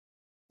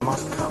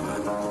must come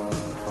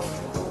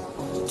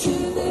to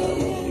the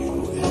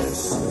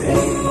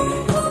USA.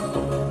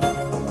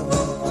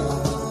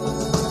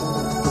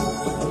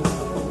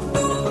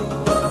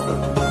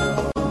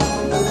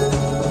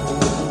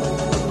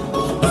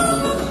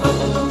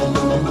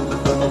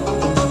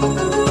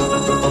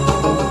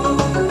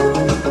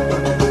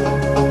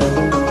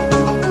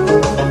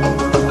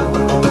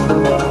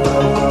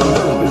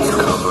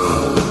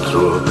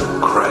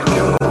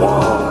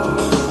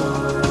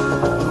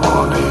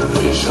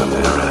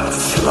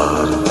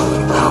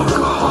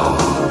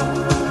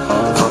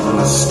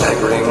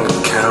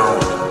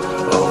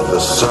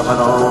 Sermon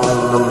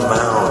on the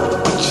Mount,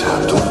 which I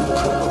don't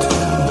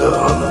pretend to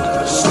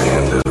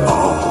understand at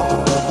all.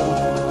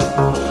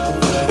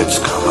 It's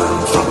coming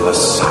from the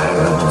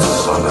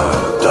silence on a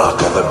dock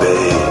of the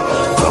bay,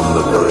 from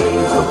the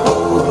brave, the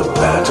bold, the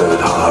battered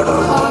heart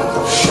of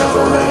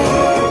Chevrolet.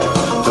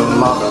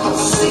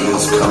 Democracy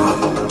is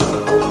coming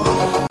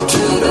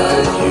to the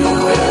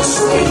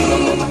USA.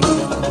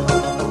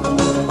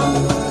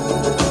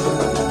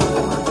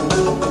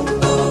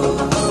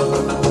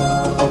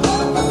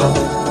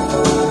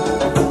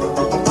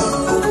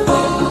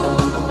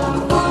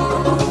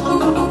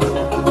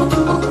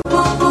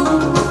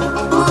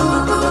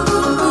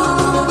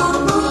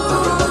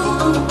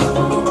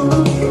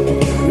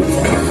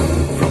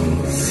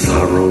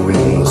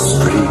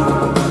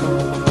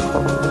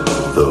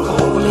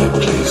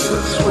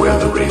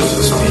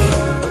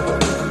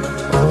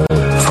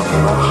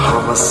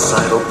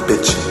 Homicidal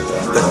bitching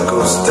that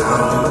goes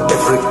down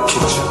every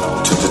kitchen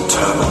to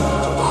determine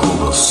who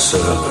will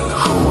serve and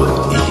who will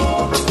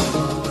eat.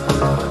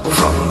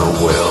 From the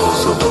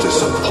wells of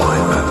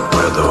disappointment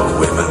where the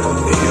women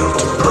kneel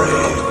to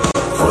pray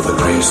for the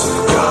grace of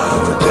God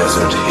in the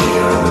desert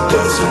here and the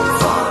desert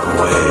far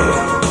away.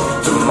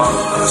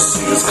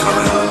 Democracy is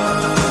coming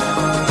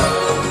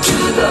to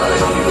the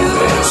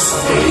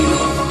USA.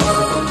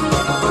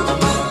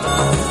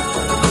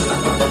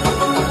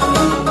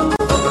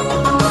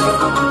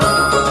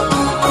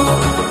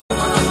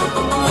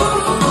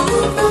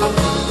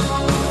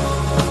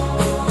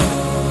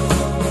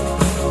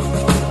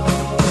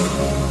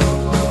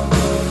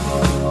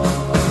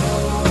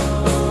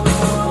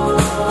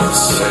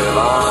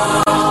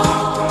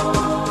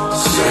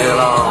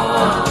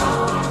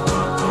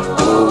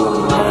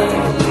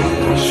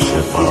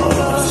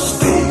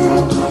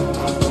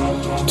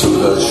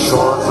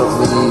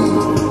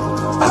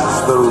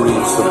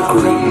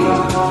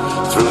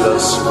 Through the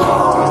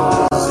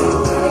swamps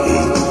of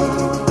heat,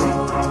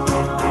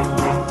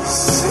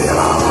 sail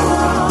on,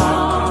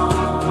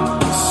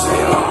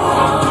 sail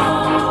on,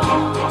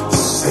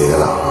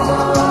 sail on,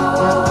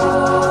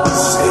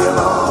 sail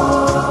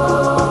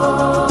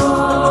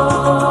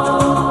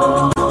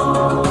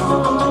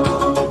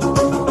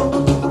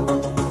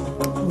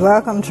on.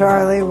 Welcome,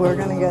 Charlie. We're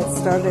going to get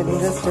started in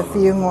just a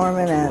few more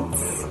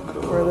minutes.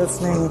 We're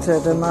listening to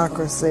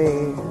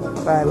Democracy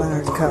by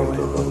Leonard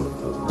Cohen.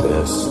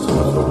 Best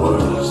of the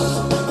worst.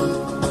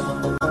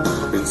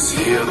 It's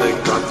here they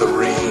got the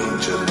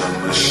range and the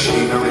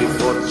machinery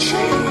for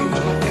change,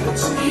 and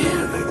it's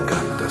here they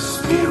got the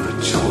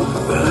spiritual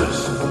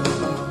thirst.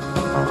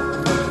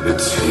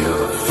 It's here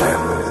the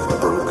family is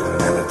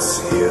broken, and it's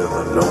here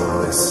the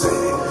lonely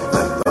say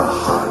that the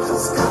heart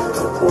has got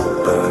to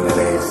open and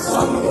ain't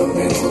funding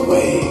any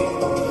way.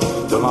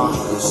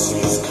 Democracy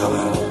is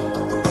coming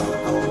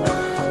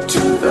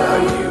to the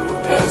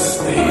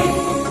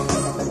USA.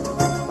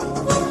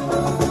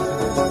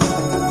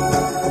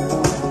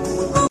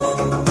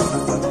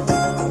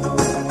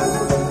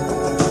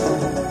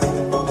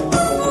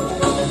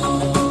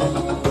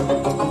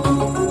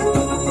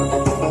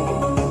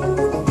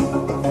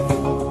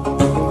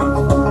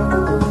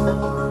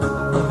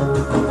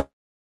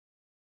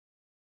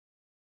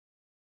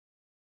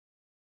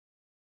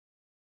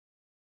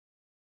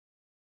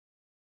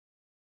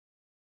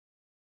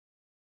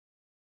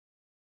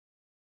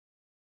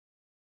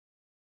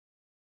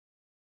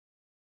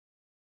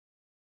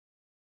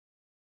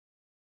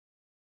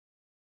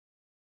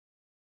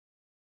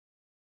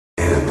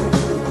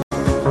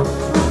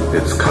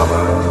 It's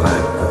coming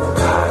like the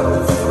tidal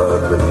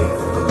flood beneath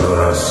the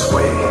lunar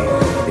sway,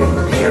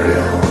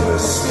 imperial,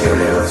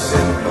 mysterious,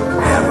 in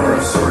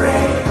amorous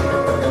array.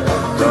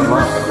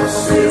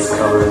 Democracy is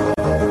coming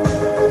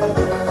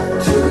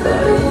to the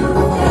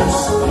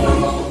USA.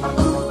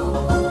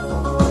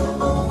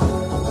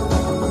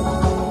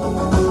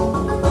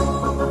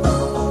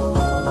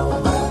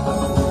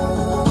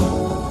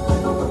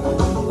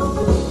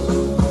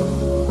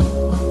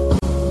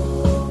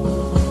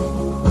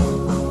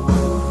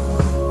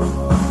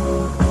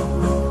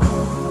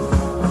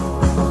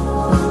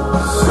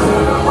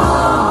 Sail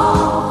on,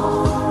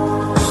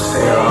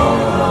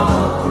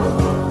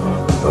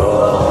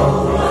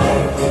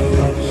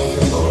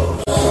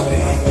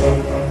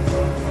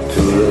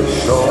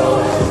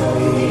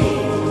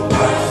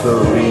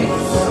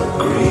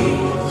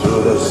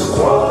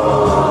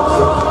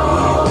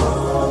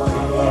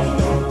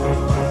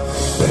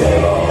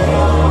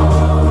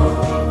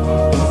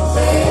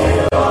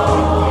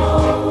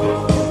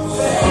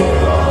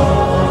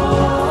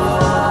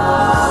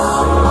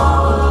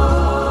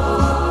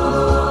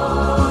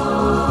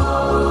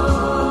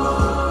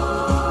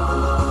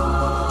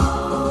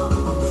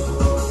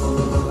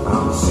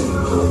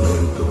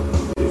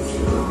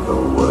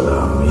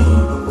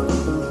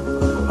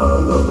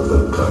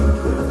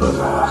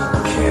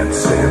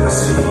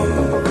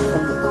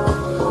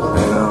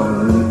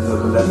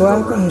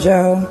 Welcome,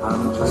 Joe.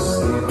 I'm just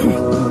sitting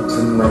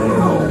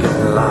tonight,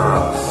 getting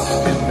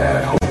lost in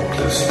that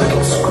hopeless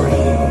little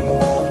scream.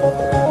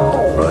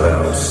 But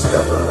I'm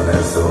stubborn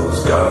as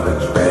those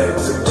garbage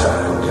bags of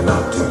time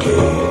cannot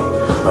decay.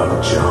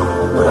 I'm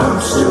junk, but I'm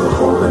still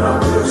holding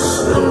up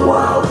this little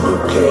wild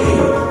bouquet.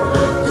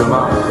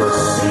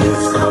 Democracy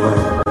is coming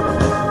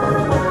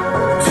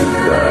to the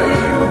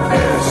USA.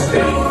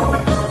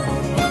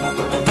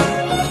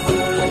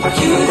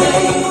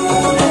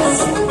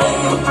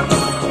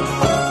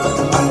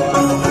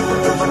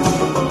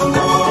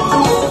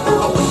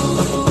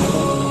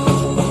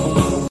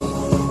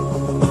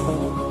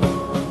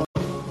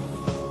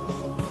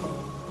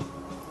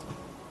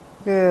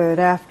 Good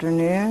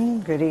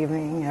afternoon, good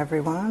evening,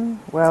 everyone.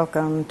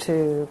 Welcome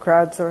to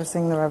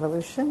Crowdsourcing the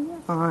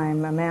Revolution.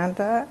 I'm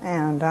Amanda,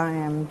 and I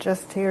am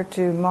just here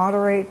to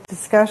moderate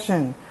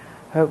discussion,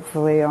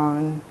 hopefully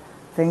on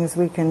things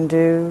we can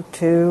do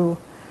to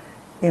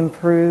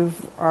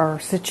improve our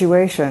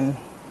situation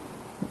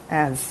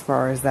as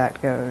far as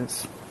that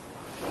goes.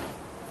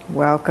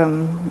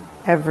 Welcome,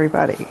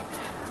 everybody.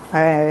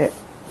 I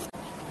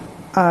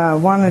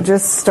want to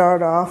just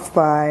start off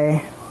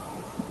by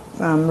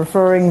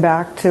referring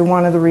back to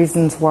one of the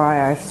reasons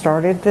why I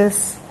started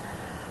this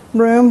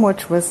room,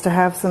 which was to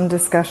have some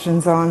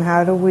discussions on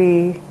how do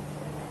we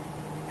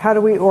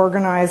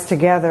organize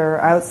together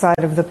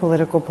outside of the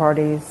political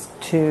parties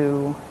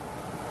to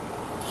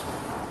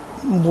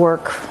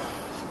work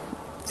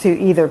to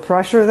either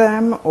pressure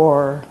them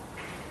or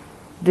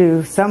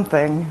do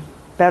something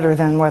better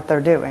than what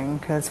they're doing,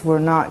 because we're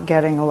not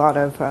getting a lot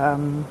of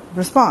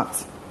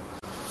response.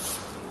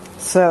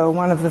 So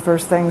one of the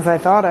first things I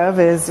thought of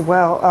is,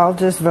 well, I'll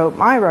just vote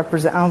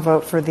I'll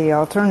vote for the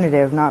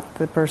alternative, not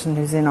the person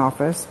who's in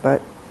office,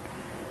 but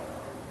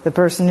the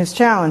person who's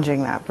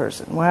challenging that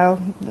person. Well,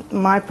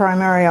 my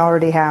primary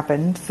already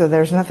happened, so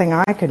there's nothing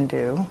I can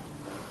do.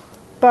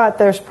 But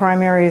there's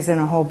primaries in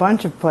a whole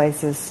bunch of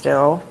places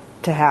still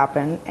to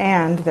happen,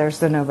 and there's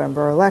the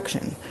November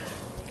election.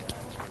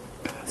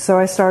 So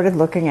I started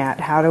looking at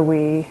how do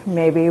we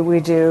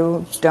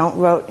don't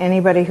vote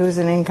anybody who's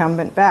an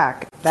incumbent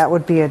back. That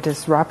would be a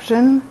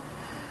disruption.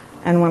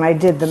 And when I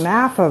did the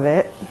math of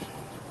it,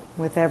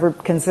 with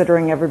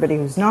considering everybody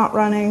who's not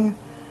running,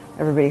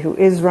 everybody who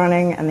is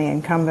running, and the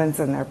incumbents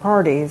and their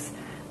parties,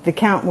 the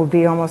count would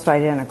be almost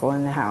identical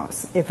in the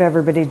House if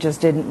everybody just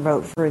didn't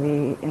vote for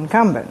the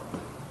incumbent.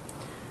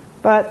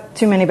 But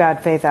too many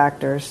bad faith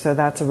actors, so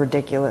that's a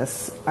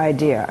ridiculous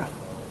idea.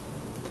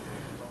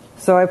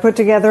 So I put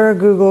together a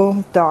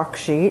Google Doc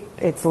sheet.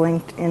 It's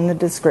linked in the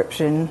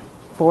description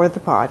for the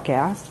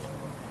podcast.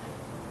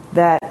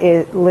 That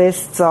it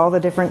lists all the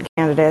different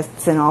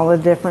candidates in all the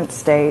different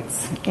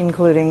states,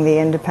 including the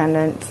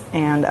independent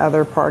and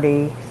other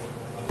parties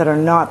that are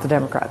not the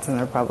Democrats and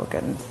the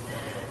Republicans.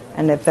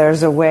 And if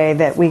there's a way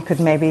that we could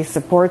maybe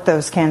support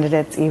those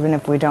candidates even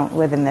if we don't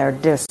live in their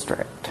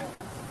district.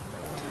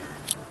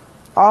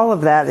 All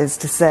of that is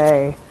to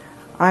say,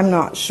 I'm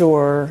not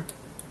sure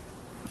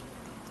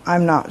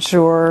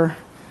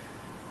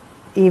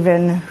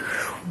even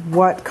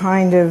what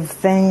kind of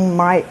thing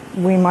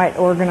we might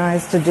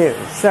organize to do.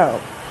 So,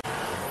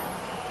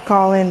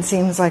 call-in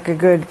seems like a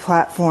good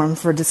platform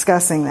for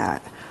discussing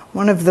that.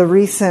 One of the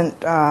recent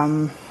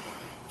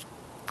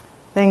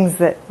things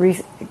that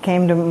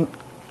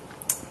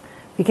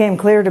became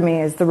clear to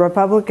me is the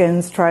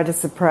Republicans try to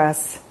stay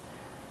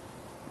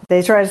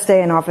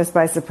in office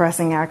by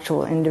suppressing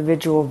actual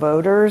individual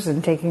voters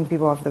and taking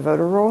people off the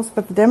voter rolls,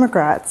 but the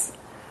Democrats,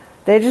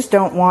 they just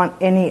don't want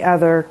any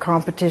other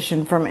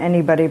competition from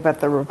anybody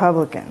but the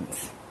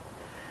Republicans.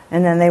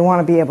 And then they want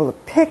to be able to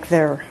pick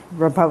their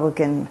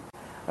Republican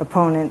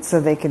opponents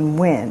so they can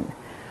win.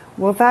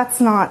 Well,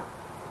 that's not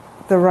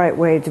the right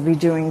way to be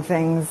doing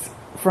things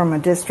from a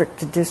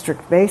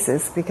district-to-district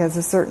basis, because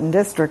a certain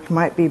district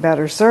might be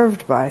better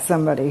served by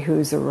somebody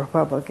who's a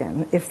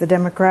Republican if the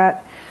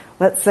Democrat,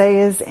 let's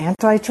say, is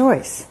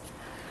anti-choice.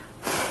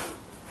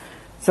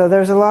 So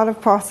there's a lot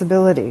of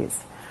possibilities.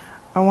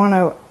 I want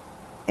to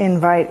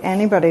invite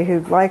anybody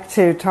who'd like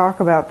to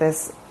talk about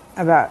this,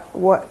 about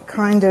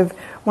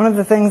one of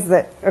the things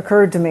that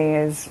occurred to me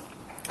is,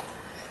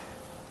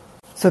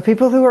 so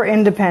people who are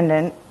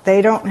independent,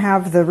 they don't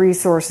have the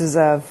resources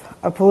of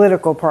a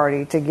political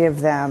party to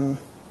give them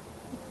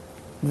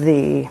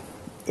the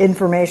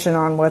information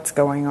on what's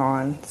going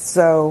on.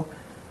 So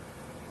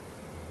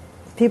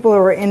people who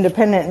are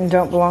independent and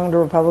don't belong to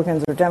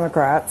Republicans or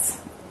Democrats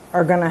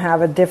are going to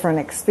have a different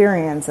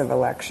experience of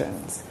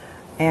elections.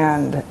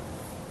 And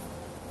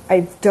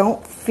I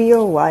don't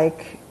feel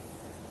like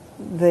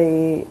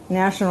the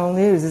national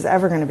news is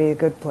ever going to be a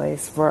good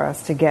place for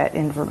us to get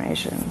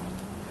information.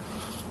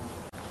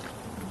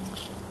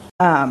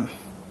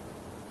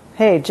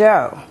 Hey,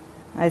 Joe,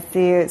 I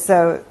see you.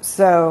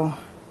 So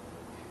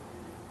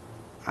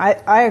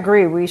I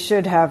agree. We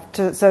should have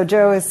to. So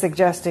Joe is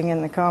suggesting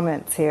in the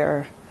comments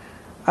here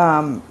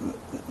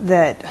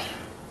that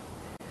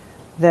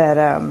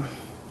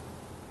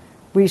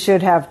we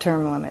should have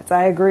term limits.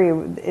 I agree.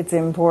 It's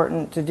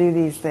important to do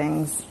these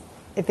things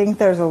I think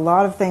there's a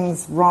lot of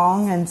things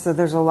wrong, and so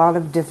there's a lot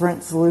of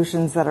different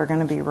solutions that are going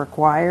to be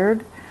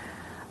required.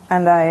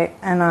 And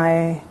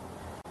I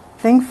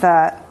think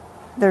that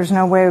there's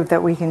no way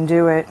that we can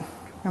do it.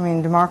 I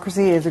mean,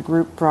 democracy is a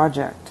group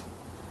project.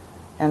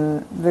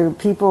 And the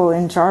people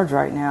in charge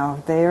right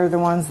now, they are the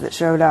ones that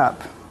showed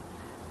up.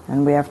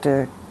 And we have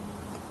to...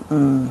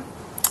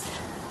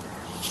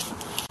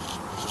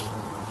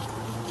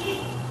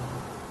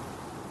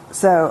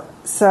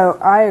 So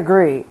I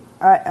agree.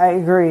 I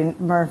agree,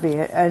 Murphy.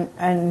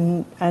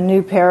 A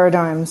new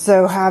paradigm.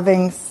 So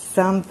having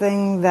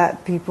something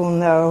that people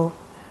know,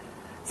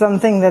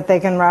 something that they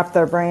can wrap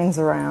their brains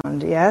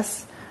around.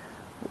 Yes?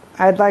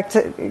 I'd like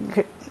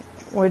to...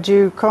 Would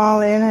you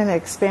call in and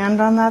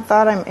expand on that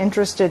thought? I'm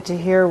interested to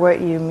hear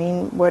what you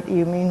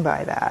mean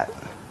by that.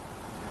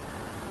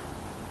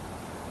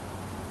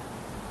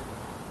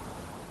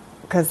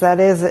 Because that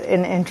is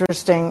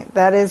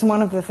that is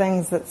one of the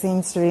things that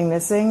seems to be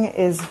missing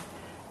is,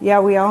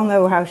 yeah, we all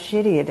know how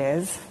shitty it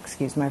is,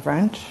 excuse my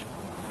French,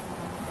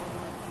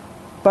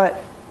 but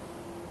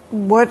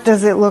what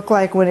does it look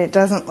like when it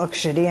doesn't look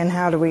shitty, and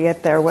how do we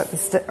get there? What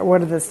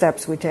are the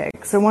steps we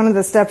take? So one of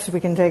the steps we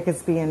can take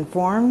is be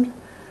informed,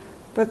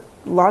 but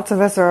lots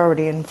of us are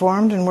already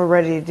informed and we're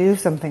ready to do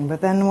something, but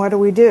then what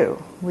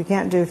do? We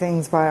can't do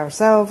things by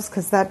ourselves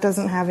because that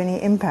doesn't have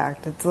any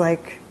impact. It's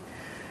like,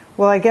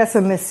 well, I guess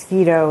a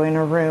mosquito in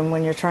a room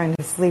when you're trying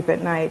to sleep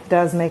at night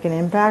does make an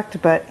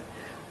impact, but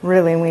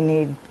really we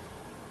need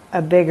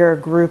a bigger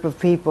group of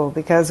people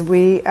because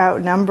we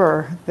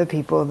outnumber the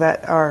people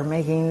that are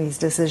making these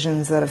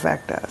decisions that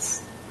affect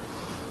us.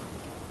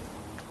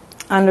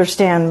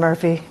 Understand,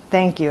 Murphy.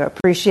 Thank you.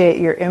 Appreciate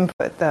your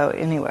input, though,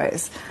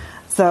 anyways.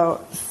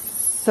 So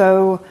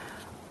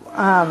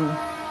I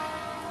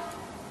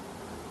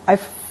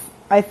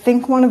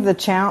think one of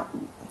the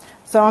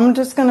so I'm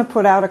just going to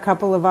put out a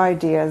couple of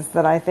ideas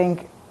that I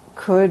think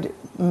could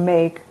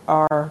make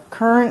our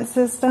current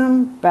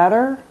system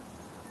better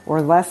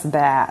or less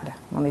bad.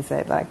 Let me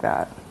say it like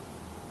that.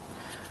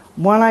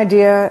 One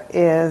idea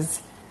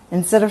is,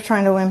 instead of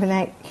trying to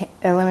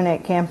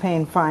eliminate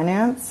campaign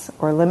finance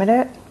or limit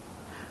it,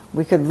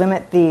 we could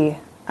limit the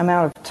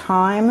amount of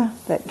time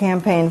that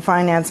campaign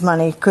finance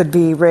money could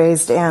be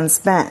raised and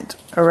spent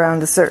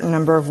around a certain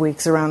number of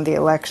weeks around the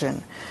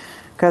election.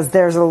 Because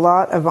there's a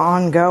lot of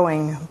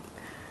ongoing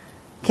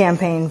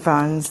campaign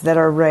funds that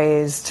are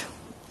raised,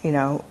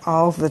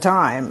 all the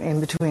time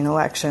in between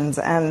elections.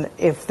 And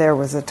if there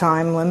was a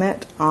time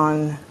limit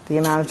on the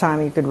amount of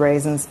time you could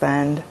raise and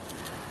spend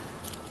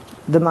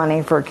the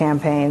money for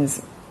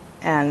campaigns,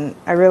 and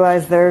I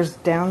realize there's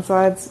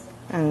downsides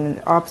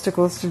and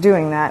obstacles to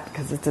doing that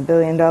because it's a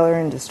billion-dollar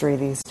industry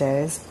these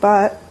days,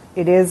 but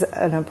it is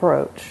an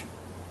approach.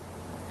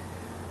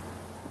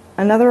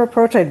 Another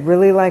approach I'd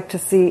really like to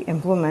see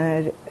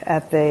implemented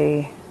at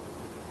the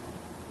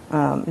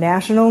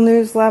national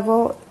news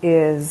level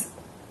is,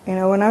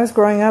 when I was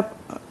growing up,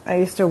 I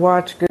used to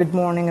watch Good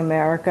Morning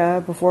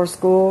America before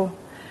school,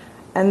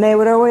 and they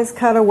would always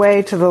cut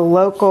away to the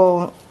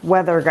local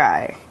weather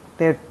guy.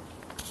 They'd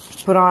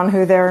put on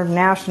who their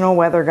national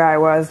weather guy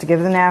was to give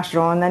the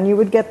national, and then you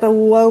would get the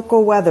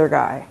local weather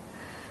guy.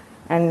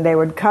 And they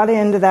would cut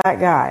into that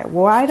guy.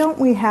 Why don't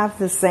we have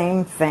the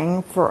same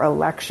thing for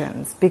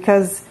elections?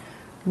 Because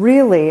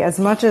really, as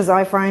much as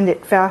I find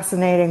it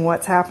fascinating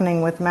what's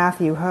happening with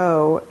Matthew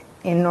Hoh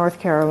in North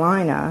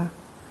Carolina,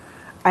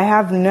 I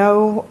have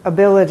no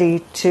ability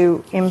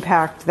to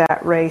impact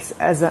that race,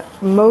 as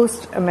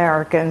most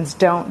Americans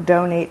don't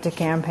donate to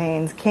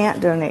campaigns,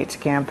 can't donate to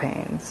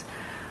campaigns.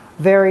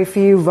 Very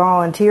few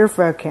volunteer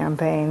for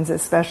campaigns,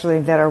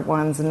 especially that are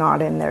ones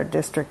not in their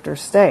district or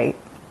state.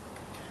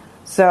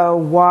 So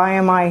why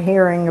am I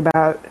hearing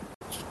about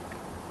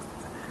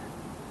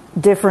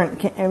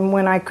different, and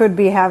when I could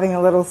be having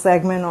a little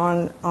segment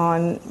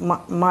on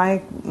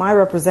my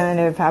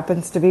representative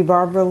happens to be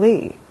Barbara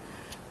Lee,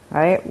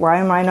 right? Why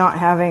am I not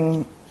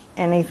having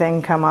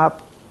anything come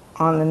up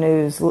on the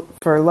news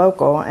for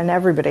local? And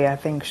everybody, I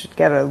think, should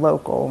get a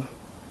local.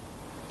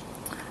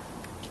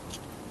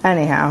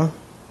 Anyhow,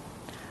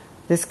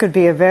 this could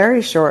be a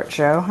very short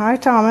show. Hi,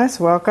 Thomas.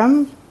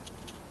 Welcome.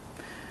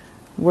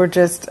 We're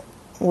just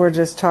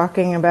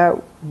talking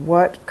about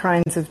what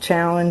kinds of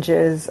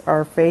challenges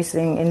are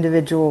facing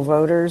individual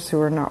voters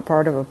who are not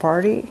part of a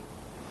party,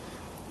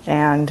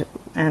 and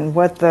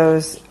what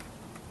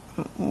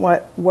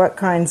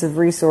kinds of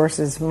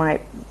resources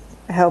might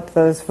help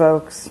those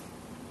folks,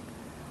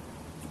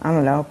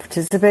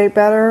 participate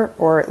better,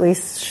 or at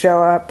least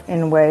show up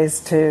in ways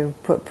to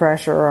put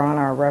pressure on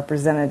our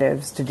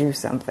representatives to do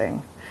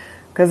something.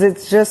 Because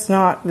it's just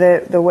not,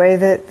 the way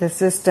that the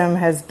system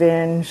has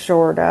been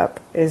shored up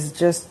is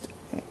just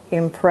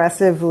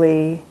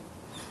impressively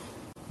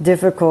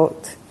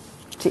difficult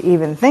to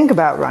even think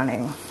about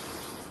running.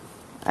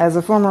 As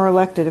a former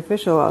elected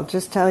official, I'll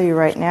just tell you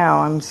right now,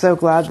 I'm so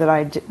glad that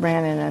I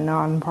ran in a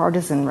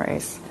nonpartisan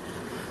race.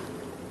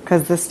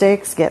 Because the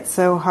stakes get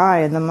so high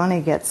and the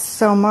money gets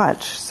so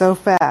much, so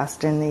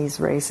fast in these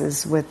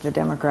races with the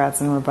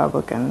Democrats and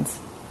Republicans.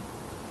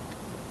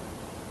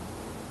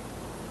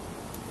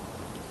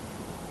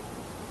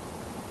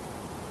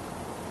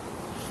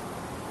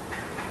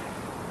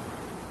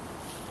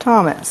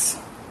 Thomas,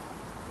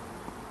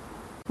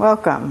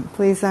 welcome.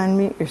 Please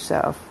unmute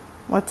yourself.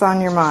 What's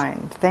on your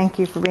mind? Thank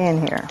you for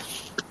being here.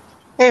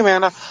 Hey,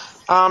 Amanda.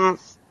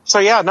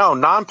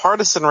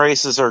 Nonpartisan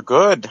races are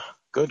good.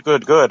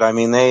 Good. I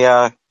mean,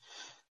 I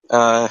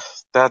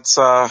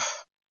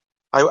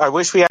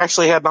wish we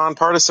actually had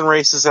nonpartisan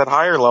races at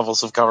higher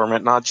levels of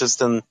government, not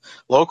just in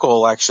local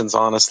elections,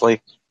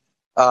 honestly.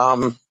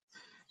 I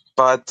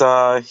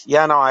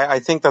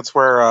think that's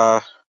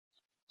where,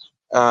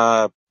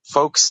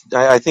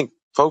 I think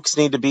folks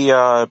need to be,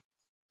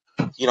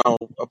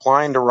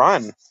 applying to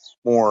run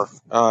more,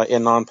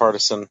 in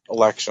nonpartisan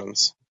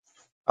elections.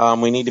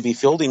 We need to be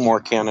fielding more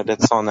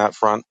candidates on that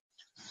front.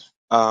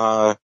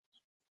 And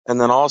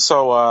then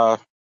also, I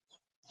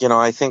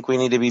think we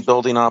need to be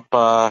building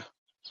up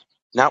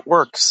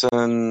networks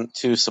and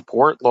to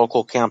support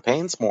local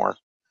campaigns more,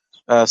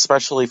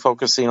 especially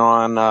focusing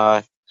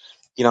on,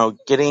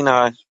 getting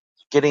a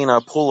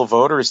pool of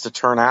voters to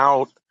turn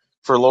out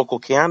for local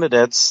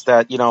candidates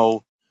that,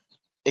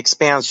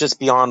 expands just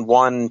beyond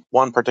one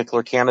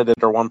particular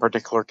candidate or one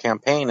particular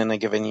campaign in a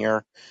given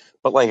year,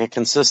 but like a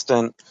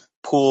consistent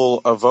pool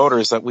of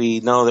voters that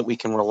we know that we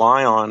can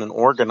rely on and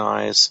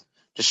organize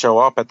to show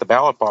up at the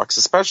ballot box,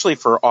 especially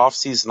for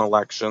off-season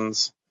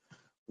elections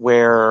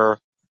where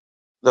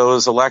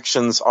those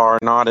elections are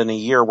not in a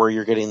year where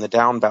you're getting the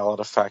down ballot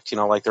effect,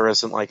 like there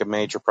isn't like a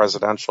major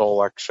presidential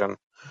election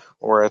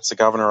or it's a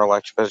governor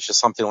election, but it's just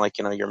something like,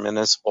 your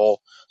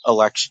municipal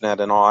election at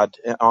an odd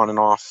on and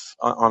off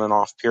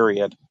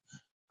period.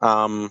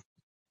 I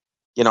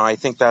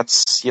think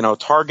that's,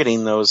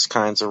 targeting those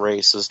kinds of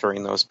races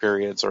during those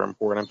periods are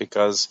important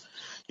because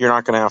you're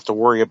not going to have to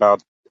worry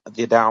about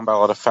the down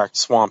ballot effect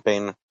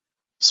swamping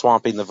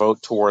the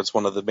vote towards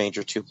one of the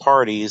major two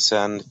parties.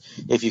 And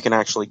if you can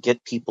actually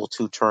get people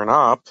to turn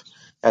up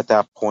at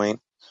that point,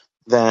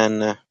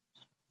 then,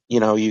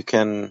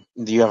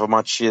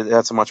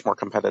 that's a much more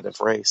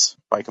competitive race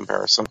by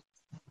comparison.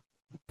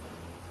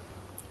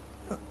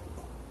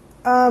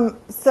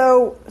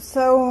 So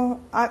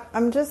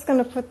I'm just going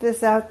to put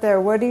this out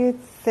there. What do you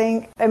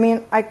think? I mean,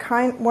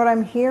 what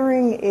I'm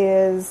hearing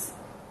is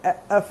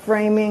a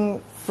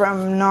framing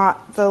from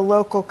not the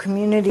local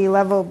community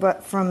level,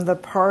 but from the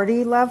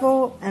party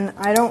level. And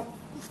I don't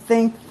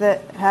think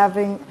that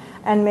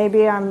and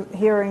maybe I'm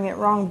hearing it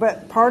wrong,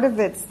 but part of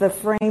it's the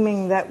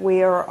framing that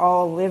we are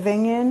all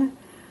living in.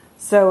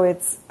 So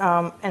it's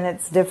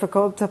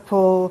difficult to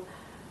pull.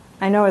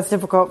 I know it's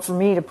difficult for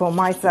me to pull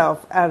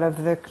myself out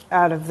of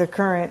the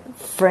current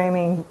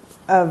framing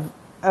of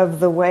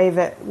the way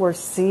that we're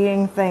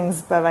seeing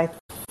things, but I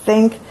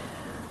think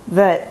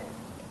that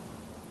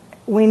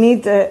we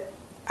need to.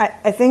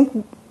 I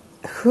think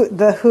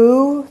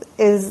who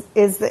is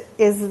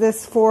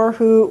this for?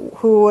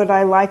 Who would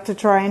I like to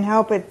try and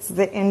help? It's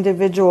the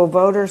individual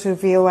voters who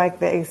feel like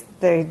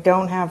they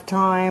don't have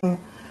time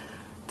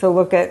to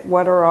look at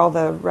what are all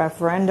the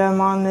referendum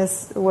on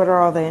this, what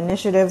are all the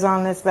initiatives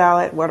on this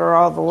ballot, what are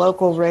all the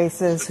local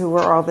races, who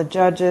are all the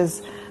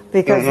judges,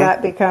 because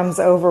that becomes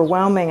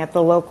overwhelming at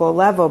the local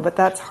level. But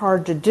that's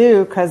hard to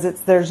do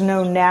because there's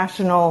no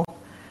national,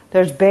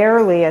 there's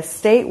barely a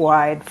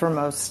statewide for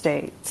most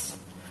states.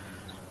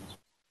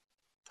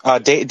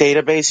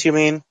 Database, you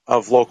mean,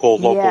 of local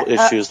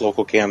issues,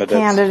 local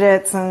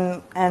candidates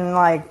and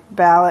like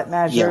ballot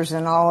measures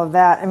and all of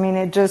that. I mean,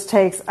 it just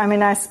takes. I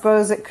mean, I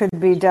suppose it could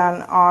be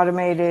done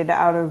automated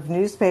out of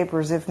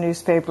newspapers if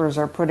newspapers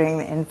are putting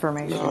the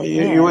information. No,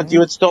 you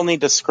would still need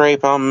to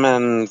scrape them,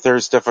 and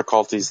there's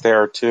difficulties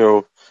there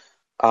too.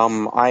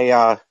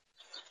 As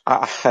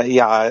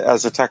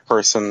a tech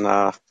person,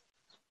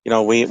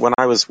 when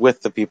I was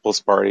with the People's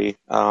Party,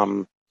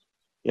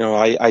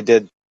 I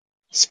did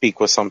speak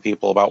with some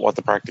people about what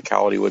the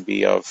practicality would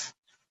be of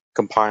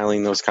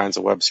compiling those kinds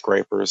of web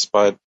scrapers,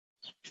 but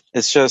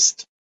it's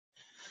just,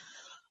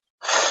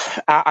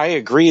 I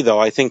agree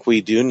though. I think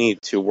we do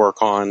need to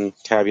work on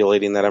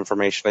tabulating that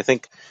information. I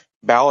think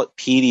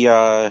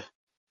Ballotpedia,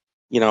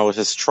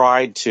 has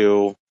tried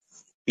to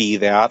be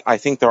that. I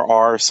think there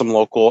are some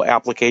local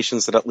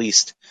applications that at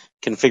least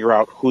can figure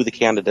out who the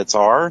candidates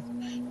are,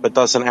 but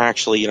doesn't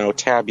actually,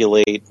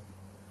 tabulate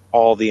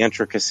all the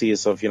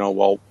intricacies of,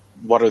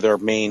 what are their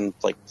main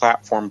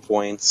platform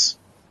points,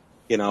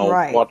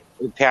 what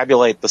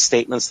tabulate the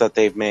statements that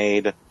they've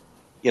made,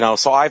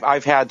 so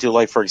I've had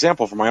to, for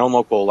example, for my own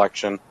local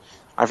election,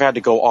 I've had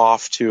to go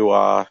off to,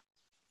 I'll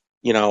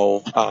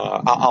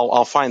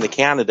find the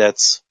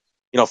candidates.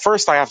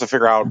 First I have to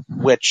figure out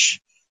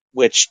which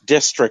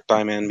district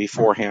I'm in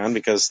beforehand,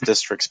 because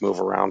districts move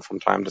around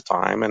from time to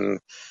time and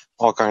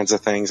all kinds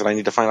of things, and I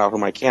need to find out who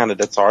my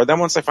candidates are. Then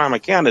once I find my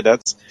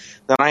candidates,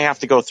 then I have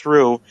to go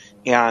through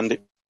and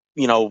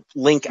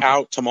link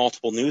out to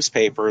multiple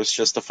newspapers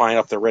just to find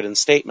out their written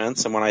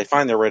statements. And when I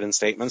find their written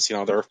statements,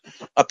 they're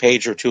a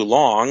page or two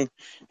long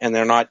and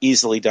they're not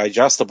easily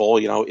digestible.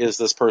 Is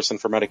this person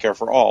for Medicare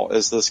for all?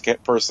 Is this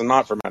person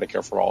not for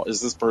Medicare for all?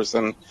 Is this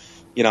person,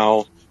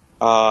 a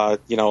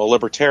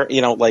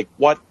libertarian,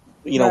 what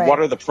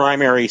are the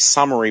primary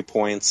summary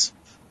points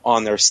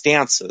on their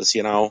stances,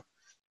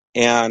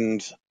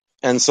 and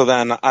And so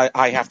then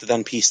I have to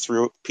then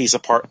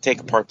take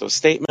apart those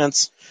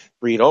statements,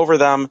 read over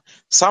them,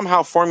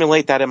 somehow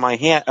formulate that in my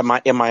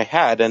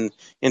head and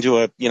into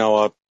a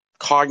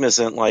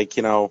cognizant,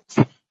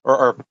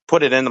 or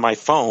put it into my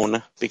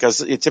phone,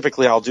 because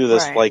typically I'll do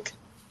this Right. like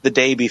the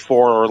day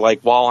before, or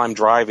like while I'm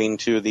driving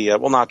to the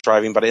not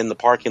driving, but in the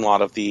parking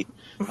lot of the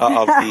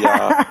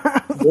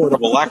Board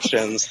of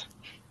Elections.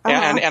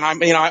 And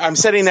I'm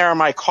sitting there in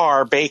my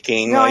car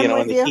baking, No, I'm in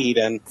with the you. heat,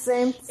 and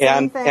Same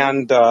and thing.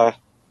 and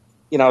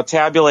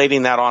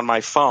tabulating that on my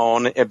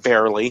phone,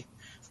 barely,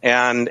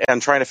 and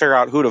trying to figure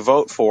out who to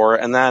vote for,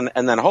 and then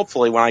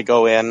hopefully when I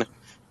go in,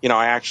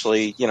 I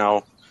actually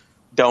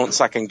don't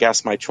second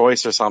guess my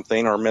choice or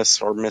something, or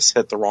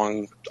hit the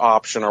wrong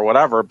option or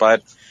whatever.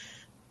 But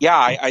yeah,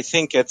 I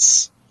think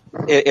it's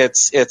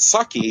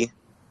sucky.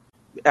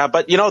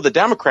 But the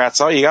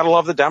Democrats, oh, you got to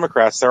love the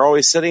Democrats. They're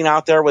always sitting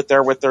out there with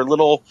their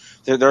little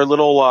 5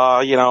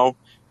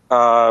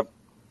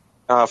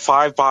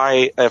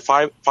 by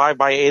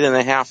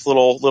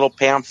 8.5 little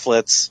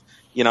pamphlets,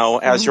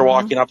 as you're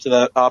walking up to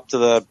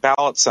the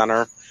ballot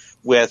center,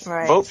 with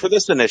Right. vote for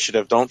this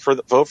initiative, vote for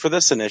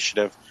this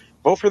initiative,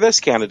 vote for this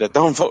candidate,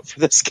 don't vote for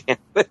this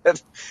candidate,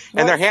 and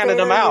they're What handing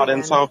state them are you out.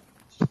 And in? so,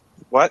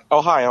 what?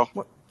 Ohio.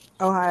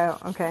 Ohio.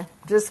 Okay.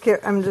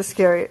 I'm just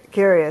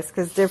curious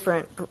because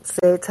different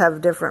states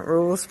have different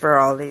rules for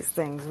all these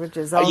things, which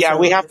is also Yeah,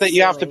 you have to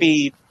silly.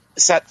 be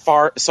set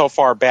so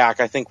far back.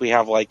 I think we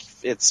have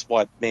it's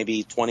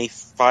maybe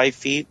 25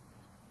 feet.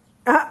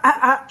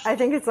 I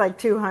think it's like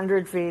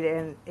 200 feet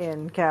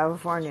in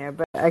California,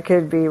 but I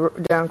could be.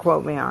 Don't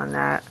quote me on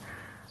that.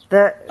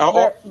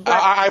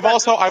 I've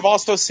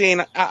also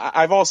seen it.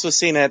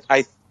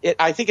 I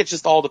think it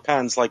just all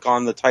depends,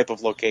 on the type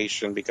of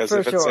location, because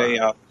For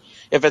sure.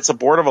 if it's a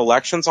Board of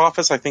Elections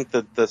office, I think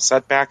the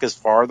setback is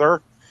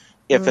farther.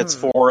 If it's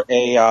for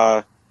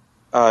a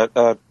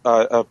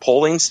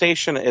polling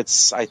station,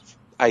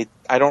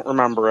 I don't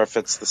remember if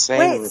it's the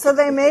same. Wait, so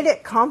they made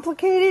it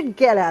complicated?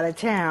 Get out of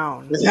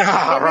town.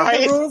 Yeah, They make the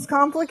right. rules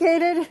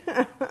complicated?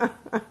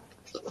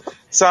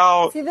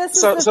 So See,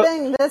 this is the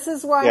thing. This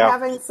is why yeah.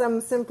 having some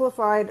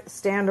simplified,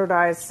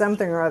 standardized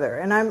something or other.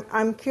 And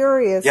I'm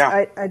curious.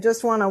 Yeah. I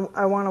just want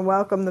to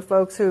welcome the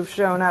folks who've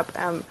shown up.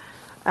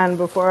 And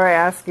before I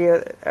ask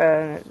you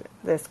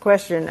this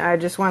question, I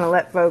just want to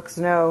let folks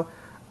know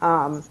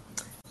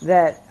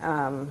that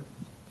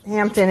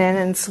Hampton Inn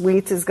and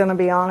Suites is going to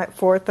be on at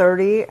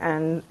 4:30,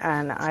 and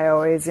I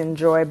always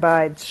enjoy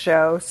Bide's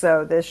show.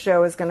 So this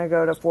show is going to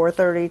go to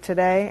 4:30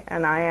 today,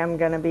 and I am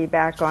going to be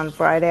back on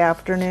Friday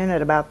afternoon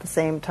at about the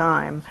same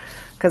time,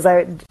 because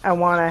I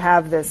want to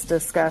have this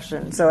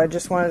discussion. So I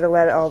just wanted to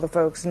let all the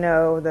folks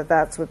know that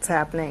that's what's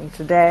happening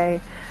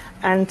today.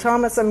 And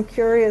Thomas, I'm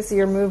curious,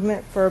 your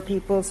Movement for a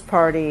People's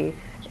Party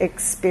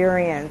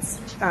experience.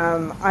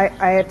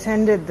 I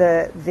attended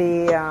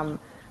that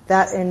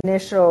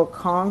initial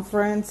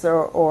conference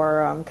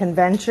or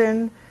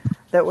convention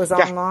that was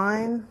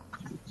online.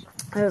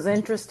 It was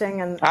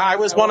interesting, and I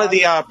was one of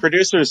the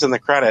producers in the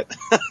credit.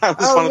 I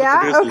was one of the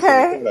producers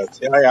okay. in the credits.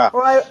 Yeah.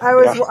 Well,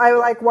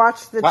 I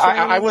watched the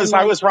training.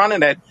 I was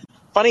running it.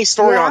 Funny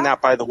story on that,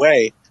 by the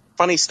way.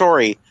 Funny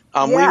story.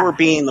 We were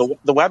the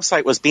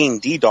website was being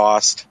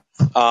DDoSed.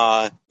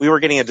 We were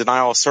getting a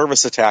denial of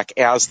service attack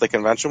as the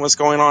convention was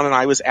going on, and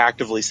I was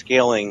actively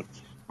scaling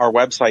our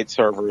website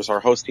servers, our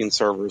hosting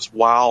servers,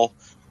 while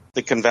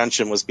the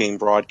convention was being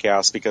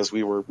broadcast, because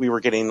we were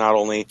getting a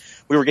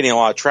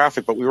lot of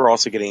traffic, but we were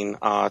also getting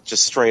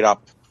just straight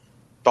up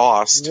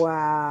DOSed.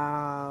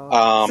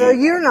 Wow. So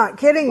you're not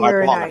kidding,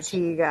 you're an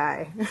IT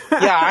guy.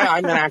 Yeah,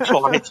 I'm an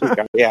actual IT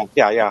guy.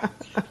 Yeah.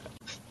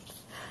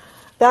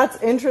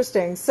 That's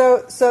interesting.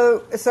 So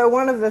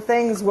one of the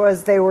things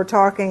was they were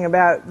talking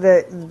about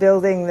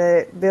building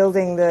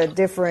the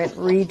different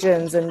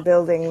regions and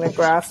building the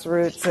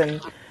grassroots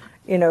and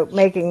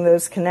making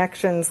those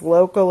connections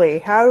locally.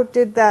 How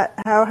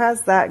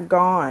has that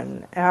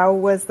gone? How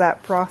was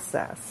that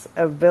process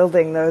of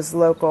building those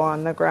local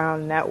on the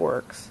ground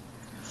networks?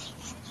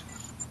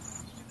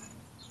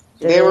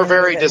 They were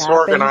very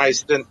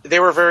disorganized, and they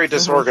were very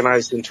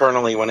disorganized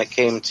internally when it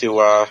came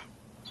to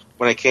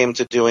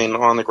doing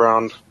on the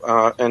ground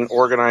and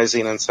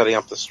organizing and setting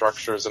up the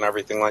structures and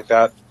everything like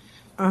that.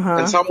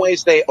 In some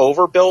ways, they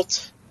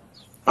overbuilt,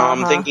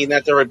 thinking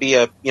that there would be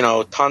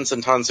tons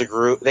and tons of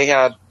groups. They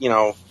had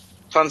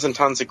tons and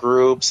tons of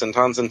groups and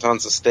tons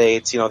of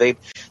states.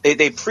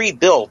 They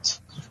pre-built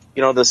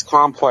this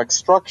complex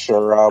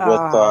structure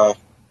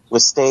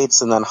with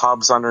states and then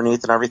hubs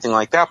underneath and everything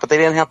like that. But they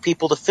didn't have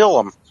people to fill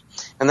them.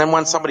 And then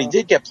when somebody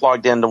did get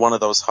plugged into one of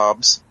those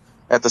hubs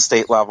at the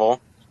state level,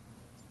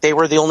 they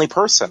were the only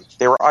person.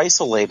 They were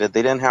isolated.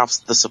 They didn't have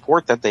the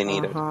support that they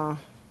needed. Right.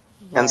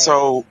 And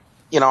so,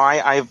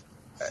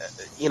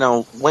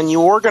 when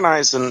you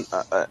organize and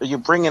you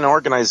bring an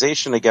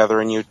organization together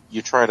and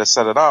you try to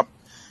set it up,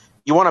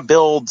 you want to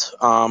build,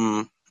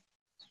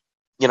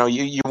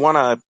 you want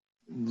to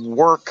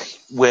work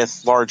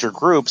with larger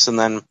groups, and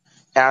then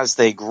as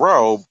they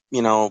grow,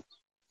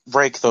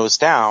 break those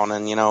down.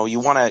 And, you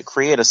want to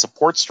create a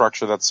support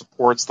structure that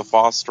supports the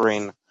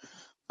fostering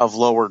of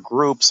lower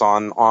groups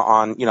on,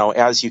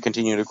 as you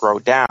continue to grow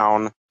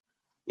down,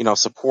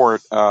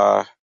 support,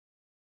 have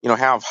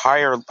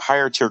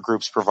higher tier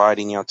groups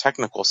providing,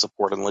 technical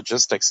support and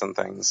logistics and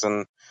things.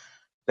 And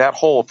that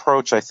whole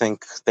approach, I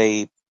think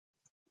they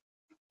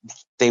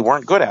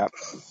weren't good at,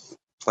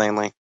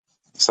 plainly.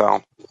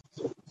 So.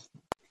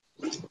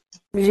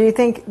 Do you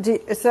think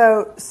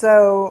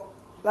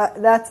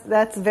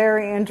that's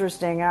very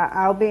interesting.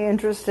 I'll be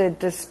interested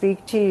to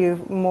speak to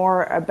you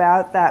more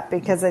about that,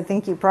 because I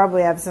think you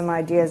probably have some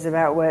ideas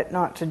about what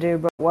not to do,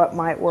 but what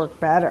might work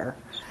better.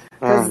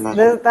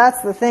 Because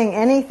that's the thing.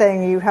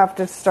 Anything, you have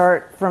to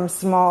start from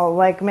small.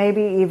 Like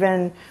maybe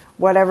even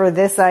whatever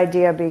this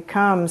idea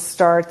becomes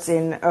starts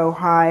in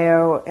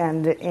Ohio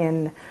and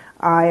in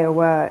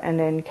Iowa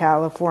and in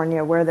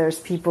California, where there's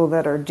people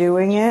that are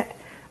doing it.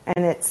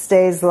 And it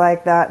stays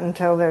like that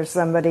until there's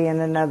somebody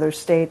in another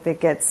state that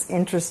gets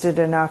interested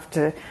enough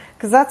to,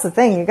 because that's the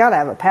thing, you got to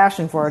have a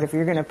passion for it if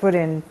you're going to put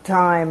in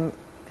time,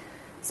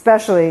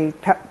 especially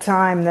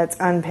time that's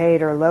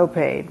unpaid or low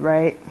paid,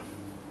 right?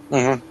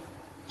 Mm-hmm.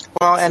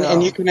 Well,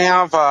 and you can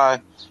have,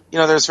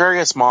 there's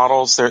various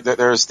models.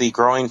 There's the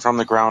growing from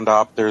the ground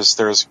up.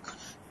 There's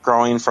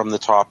growing from the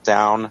top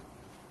down.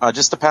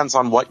 Just depends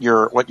on what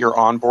your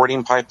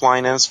onboarding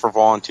pipeline is for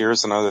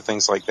volunteers and other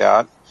things like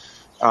that.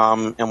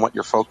 And what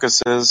your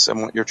focus is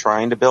and what you're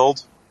trying to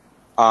build.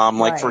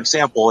 Like, for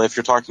example, if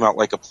you're talking about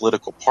like a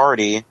political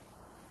party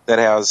that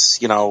has,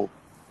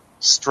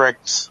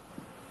 strict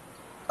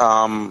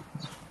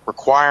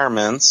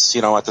requirements,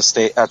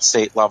 at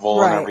state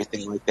level and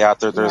everything like that.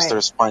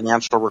 There's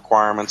financial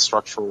requirements,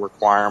 structural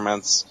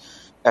requirements,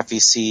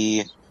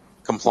 FEC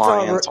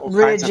compliance, all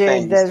kinds of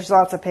things. There's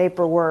lots of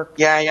paperwork.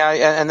 Yeah,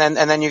 and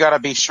then you got to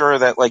be sure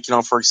that, like,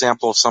 for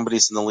example, if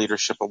somebody's in the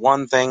leadership of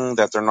one thing,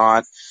 that they're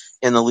not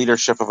in the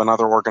leadership of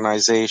another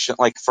organization.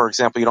 Like, for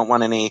example, you don't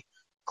want any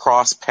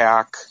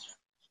cross-pack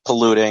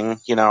polluting,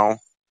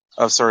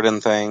 of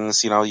certain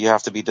things. You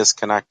have to be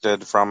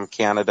disconnected from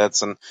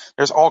candidates, and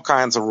there's all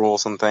kinds of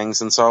rules and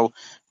things. And so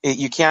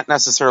you can't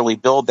necessarily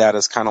build that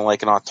as kind of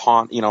like an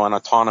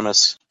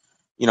autonomous,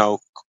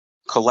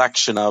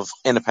 collection of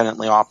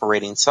independently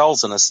operating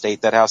cells in a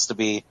state. That has to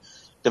be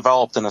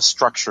developed in a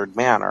structured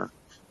manner.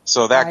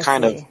 So that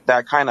kind of,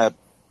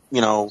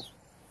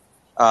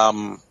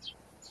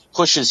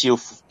 pushes you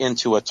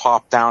into a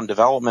top-down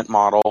development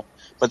model.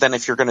 But then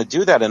if you're going to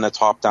do that in a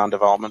top-down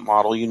development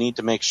model, you need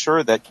to make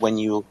sure that when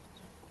you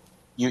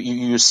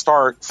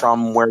start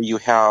from where you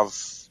have,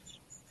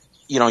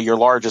 your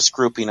largest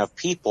grouping of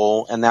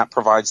people, and that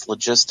provides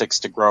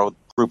logistics to grow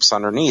groups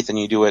underneath, and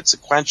you do it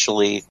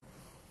sequentially,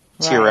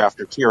 tier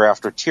after tier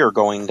after tier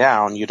going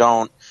down. You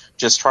don't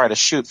just try to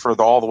shoot for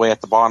all the way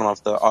at the bottom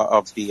of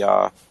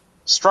the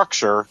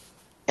structure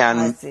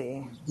and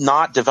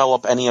not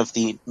develop any of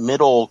the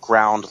middle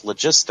ground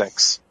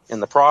logistics in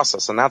the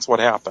process. And that's what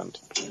happened.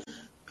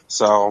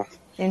 So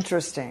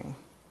interesting.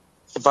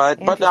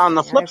 But on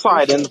the flip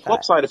side,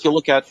 if you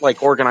look at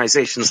like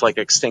organizations like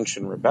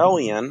Extinction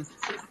Rebellion,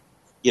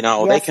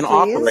 they can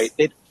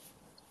operate.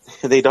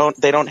 They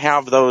don't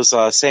have those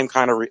same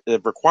kind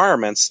of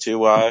requirements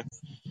to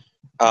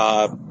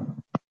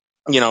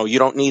you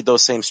don't need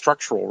those same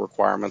structural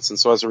requirements, and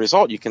so as a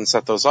result, you can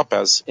set those up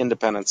as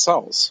independent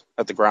cells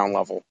at the ground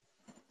level.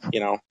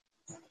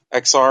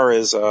 XR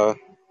is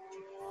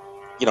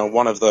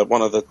one of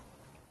the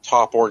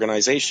top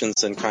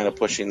organizations in kind of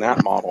pushing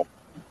that model.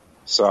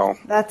 So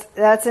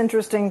that's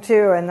interesting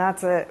too, and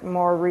that's I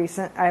more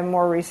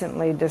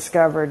recently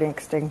discovered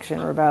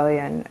Extinction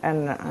Rebellion,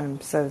 and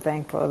I'm so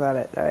thankful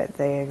that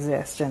they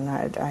exist, and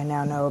I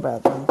now know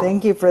about them.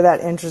 Thank you for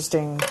that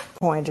interesting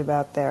point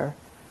about their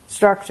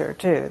structure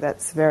too.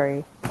 That's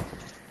very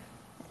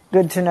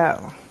good to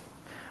know.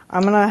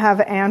 I'm going to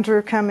have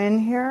Andrew come in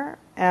here,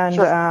 and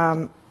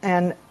sure.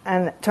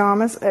 And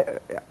Thomas,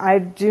 I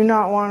do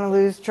not want to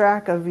lose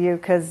track of you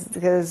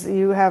because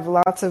you have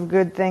lots of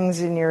good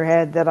things in your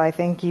head that I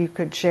think you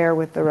could share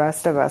with the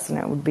rest of us, and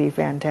it would be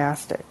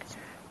fantastic.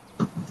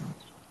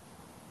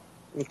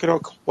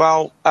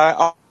 Well,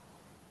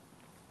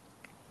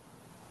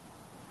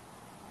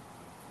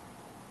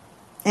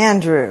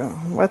 Andrew,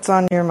 what's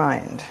on your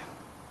mind?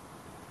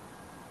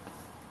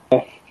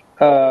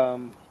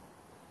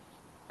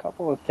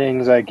 Couple of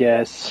things, I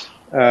guess.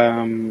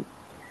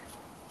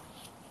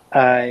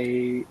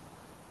 I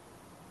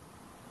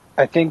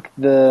think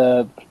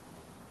the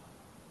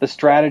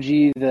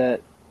strategy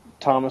that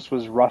Thomas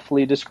was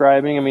roughly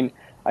describing, I mean,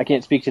 I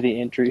can't speak to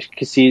the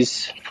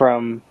intricacies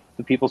from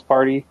the People's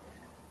Party,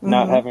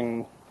 not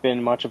having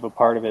been much of a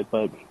part of it,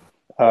 but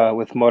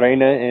with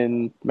Morena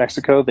in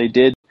Mexico, they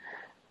did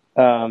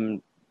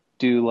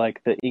do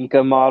like the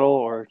Inca model,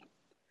 or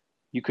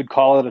you could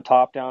call it a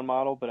top-down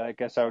model, but I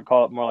guess I would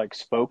call it more like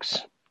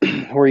spokes,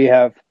 where you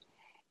have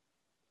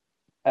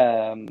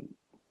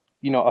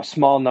a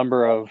small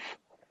number of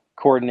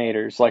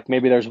coordinators, like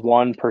maybe there's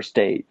one per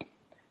state,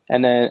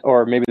 and then,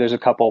 or maybe there's a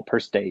couple per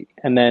state.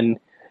 And then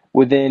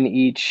within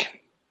each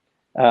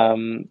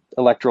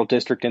electoral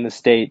district in the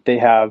state, they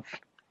have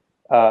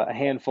a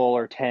handful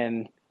or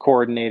 10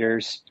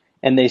 coordinators,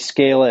 and they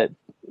scale it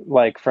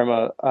like from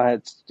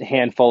a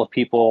handful of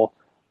people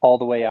all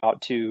the way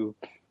out to,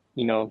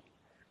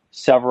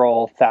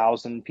 several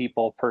thousand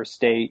people per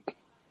state,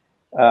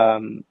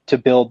 to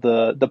build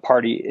the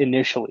party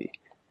initially.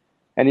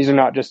 And these are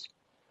not just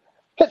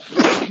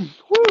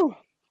woo.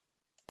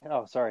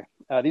 Oh, sorry.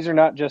 These are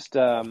not just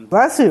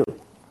Bless you.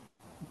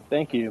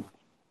 thank you.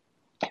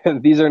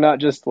 These are not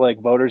just like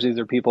voters. These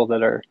are people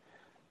that are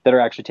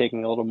actually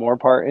taking a little more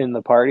part in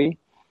the party.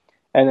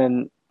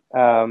 And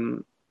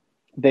then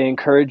they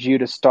encourage you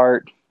to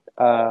start.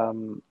 I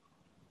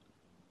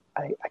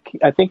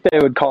think they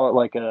would call it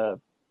like a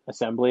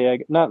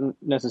assembly, not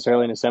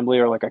necessarily an assembly,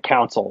 or like a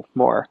council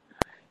more.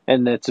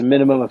 And it's a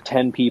minimum of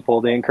 10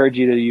 people. They encourage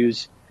you to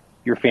use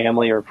your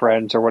family or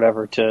friends or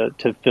whatever to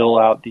fill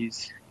out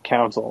these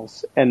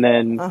councils. And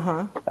then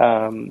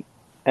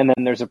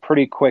there's a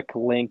pretty quick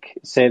link,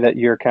 say that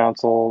your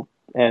council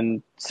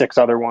and 6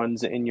 other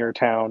ones in your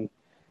town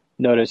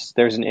notice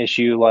there's an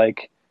issue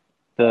like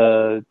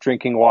the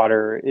drinking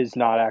water is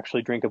not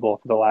actually drinkable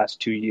for the last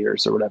 2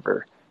 years or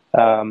whatever,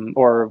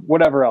 or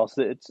whatever else.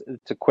 It's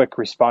a quick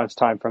response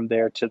time from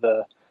there to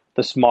the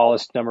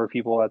smallest number of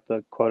people at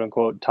the quote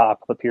unquote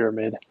top of the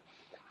pyramid.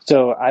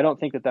 So I don't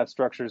think that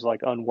structure is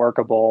like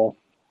unworkable.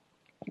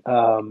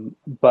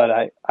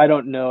 But I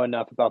don't know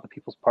enough about the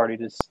People's Party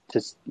to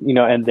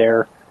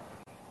and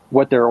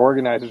what their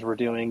organizers were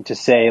doing to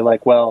say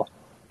like, well,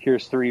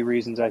 here's 3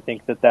 reasons I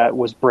think that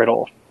was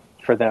brittle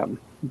for them.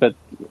 But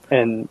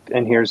and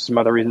here's some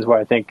other reasons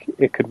why I think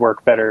it could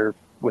work better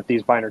with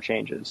these minor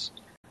changes.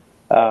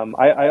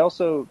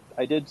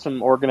 I did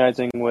some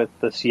organizing with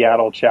the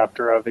Seattle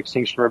chapter of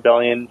Extinction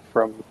Rebellion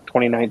from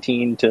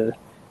 2019 to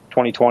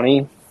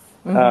 2020.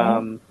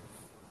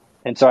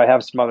 And so I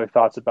have some other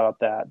thoughts about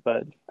that,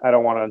 but I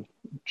don't want to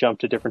jump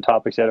to different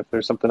topics yet. If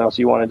there's something else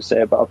you wanted to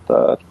say about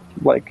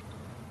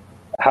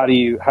how do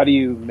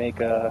you make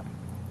a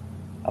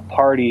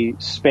party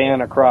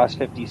span across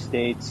 50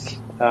 states,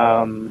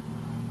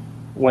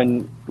 when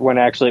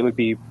actually it would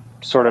be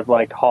sort of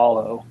like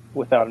hollow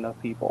without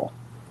enough people.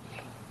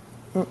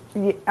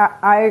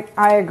 I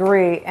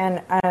agree,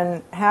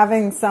 and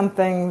having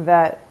something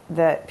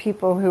that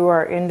people who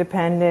are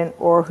independent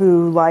or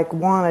who like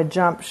want to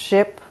jump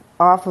ship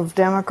off of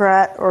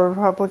Democrat or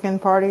Republican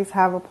parties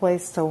have a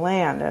place to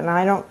land. And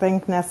I don't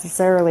think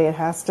necessarily it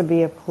has to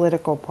be a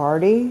political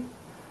party.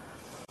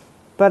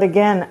 But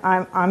again,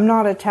 I'm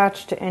not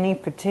attached to any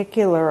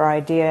particular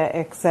idea,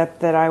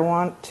 except that I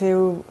want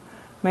to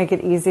make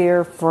it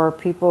easier for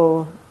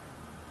people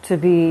to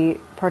be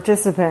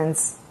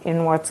participants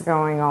in what's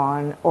going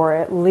on, or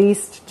at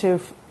least to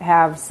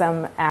have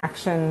some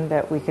action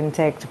that we can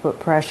take to put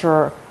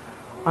pressure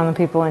on the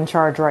people in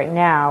charge right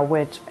now,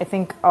 which I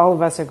think all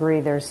of us agree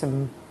there's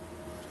some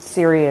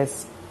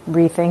serious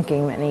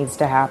rethinking that needs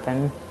to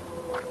happen.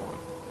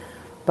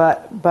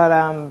 But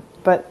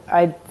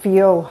I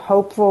feel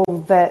hopeful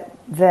that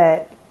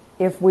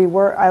if we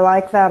were, I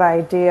like that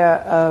idea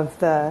of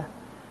the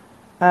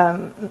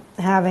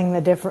having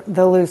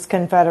the loose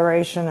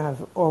confederation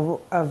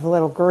of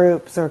little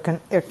groups or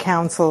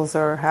councils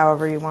or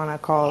however you want to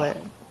call it.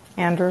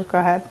 Andrew, go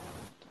ahead.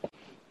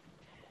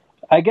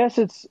 I guess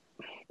it's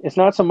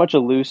not so much a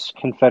loose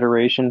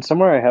confederation.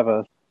 Somewhere I have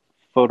a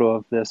photo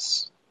of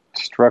this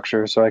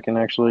structure so I can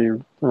actually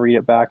read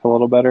it back a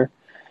little better.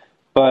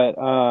 But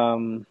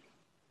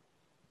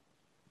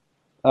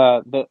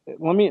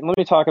let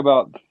me talk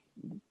about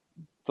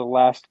the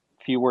last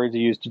few words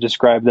you used to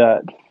describe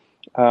that.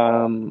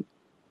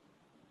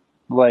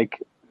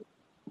 Like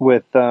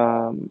with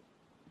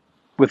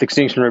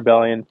Extinction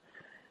Rebellion,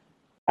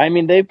 I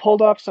mean, they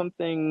pulled off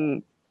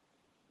something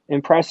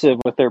impressive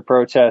with their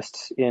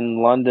protests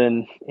in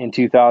London in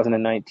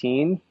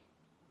 2019,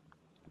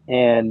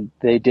 and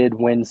they did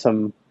win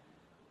some,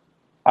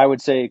 I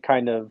would say,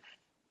 kind of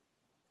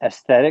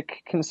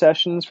aesthetic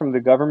concessions from the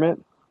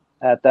government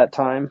at that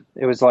time.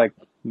 It was like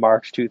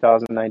March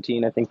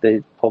 2019. I think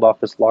they pulled off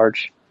this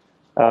large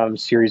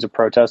series of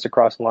protests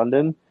across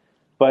London.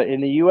 But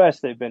in the U.S.,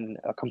 they've been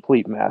a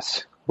complete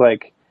mess.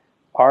 Like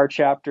our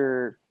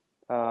chapter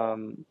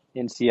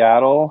in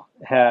Seattle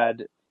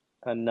had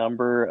a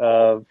number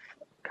of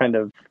kind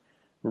of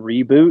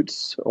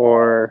reboots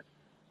or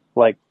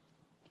like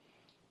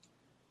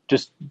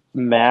just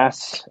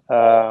mass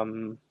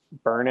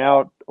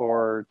burnout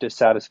or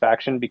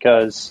dissatisfaction,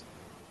 because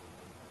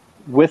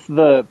with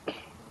the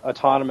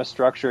autonomous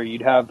structure,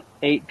 you'd have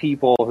 8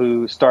 people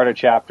who start a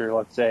chapter,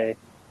 let's say,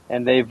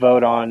 and they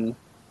vote on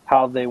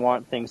how they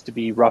want things to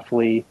be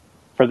roughly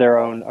for their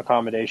own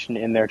accommodation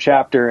in their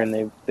chapter,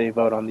 and they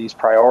vote on these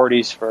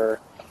priorities for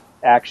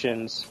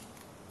actions.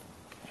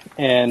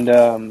 And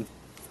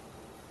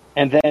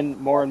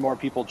then more and more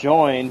people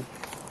join,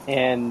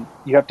 and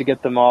you have to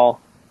get them all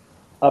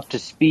up to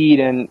speed,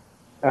 and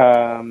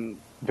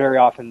very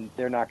often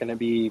they're not going to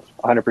be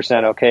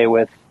 100% okay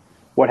with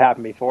what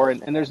happened before.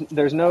 And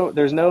there's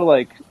no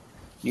like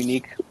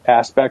unique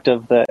aspect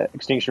of the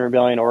Extinction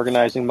Rebellion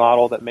organizing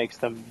model that makes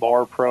them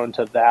more prone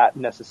to that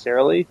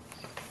necessarily.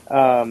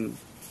 But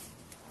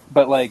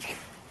like,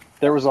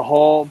 there was a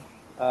whole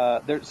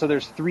so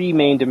there's three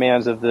main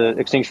demands of the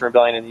Extinction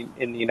Rebellion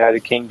in the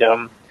United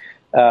Kingdom,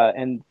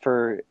 and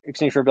for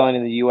Extinction Rebellion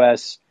in the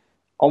U.S.,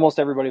 almost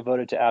everybody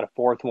voted to add a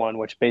fourth one,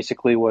 which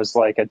basically was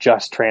like a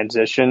just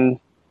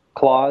transition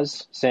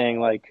clause, saying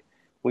like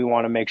we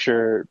want to make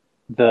sure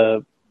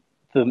the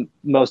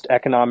most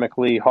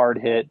economically hard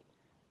hit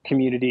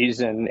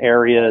communities and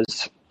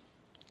areas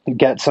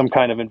get some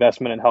kind of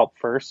investment and help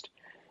first.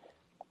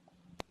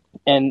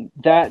 And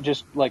that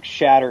just like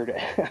shattered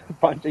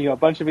a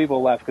bunch of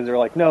people left because they're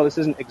like, no, this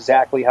isn't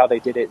exactly how they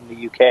did it in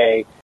the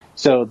UK.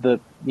 So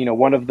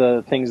one of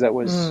the things that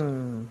was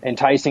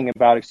enticing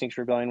about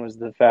Extinction Rebellion was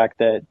the fact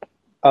that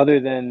other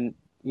than,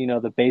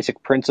 the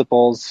basic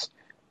principles,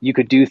 you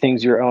could do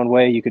things your own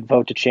way. You could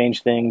vote to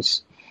change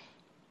things.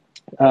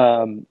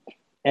 And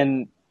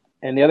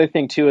the other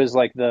thing too is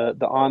like the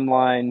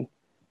online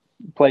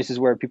places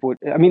where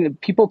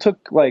people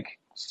took like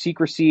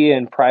secrecy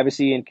and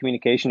privacy and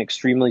communication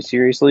extremely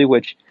seriously,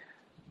 which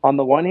on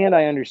the one hand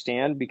I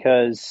understand,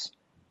 because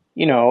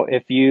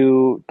if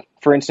you,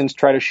 for instance,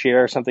 try to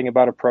share something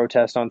about a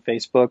protest on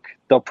Facebook,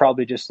 they'll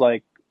probably just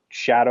like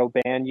shadow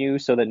ban you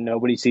so that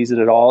nobody sees it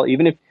at all.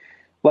 Even if,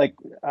 like,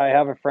 I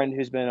have a friend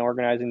who's been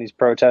organizing these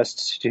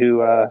protests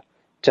to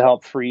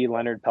help free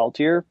Leonard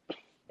Peltier,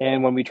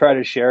 and when we try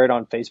to share it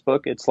on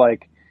Facebook, it's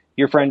like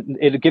your friend,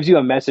 it gives you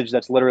a message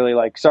that's literally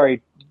like,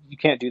 sorry, you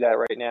can't do that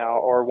right now.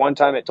 Or one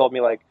time it told me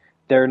like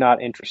they're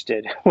not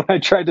interested when I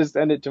tried to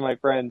send it to my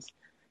friends.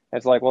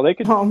 It's like, well, they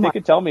could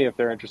tell me if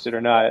they're interested or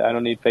not. I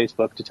don't need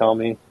Facebook to tell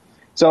me.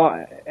 So,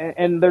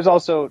 and there's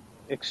also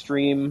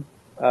extreme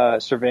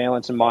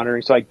surveillance and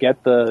monitoring. So I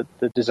get the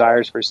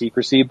desires for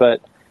secrecy,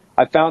 but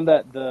I found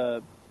that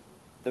the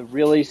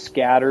really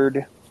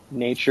scattered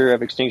nature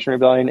of Extinction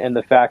Rebellion and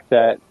the fact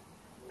that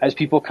as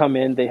people come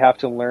in, they have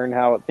to learn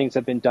how things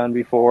have been done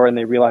before, and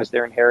they realize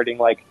they're inheriting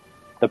like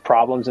the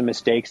problems and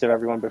mistakes of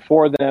everyone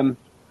before them.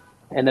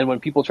 And then when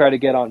people try to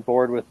get on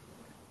board with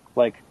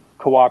like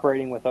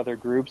cooperating with other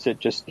groups, it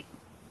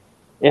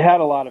had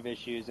a lot of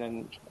issues.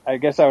 And I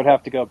guess I would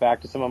have to go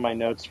back to some of my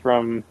notes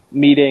from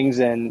meetings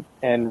and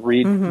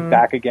read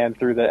back again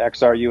through the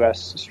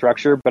XRUS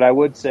structure. But I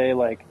would say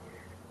like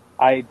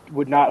I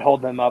would not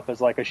hold them up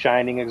as like a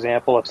shining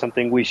example of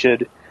something we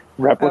should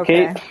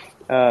replicate. Okay.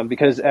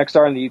 Because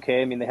XR in the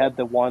UK, they had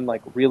the one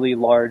like really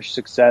large,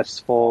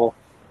 successful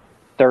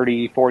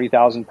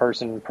 40,000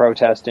 person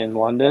protest in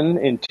London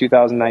in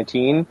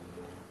 2019.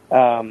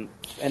 And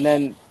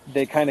then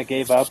they kind of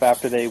gave up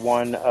after they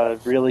won a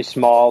really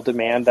small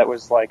demand that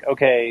was like,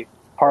 okay,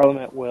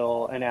 Parliament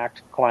will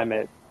enact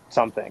climate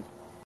something.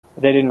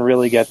 They didn't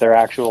really get their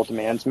actual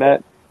demands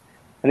met.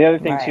 And the other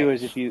thing too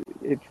is if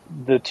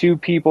the two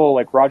people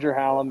like Roger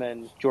Hallam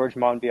and George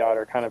Monbiot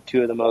are kind of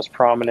two of the most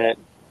prominent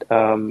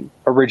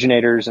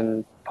originators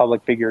and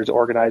public figures,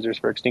 organizers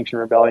for Extinction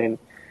Rebellion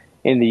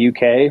in the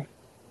UK.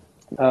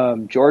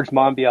 George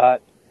Monbiot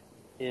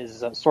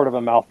is sort of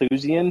a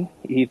Malthusian.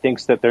 He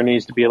thinks that there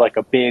needs to be like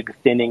a big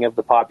thinning of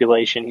the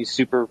population. He's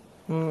super,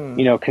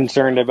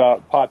 concerned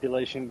about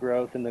population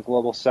growth in the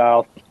global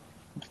south,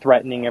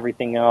 threatening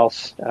everything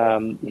else.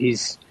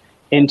 He's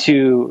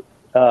into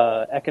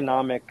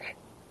economic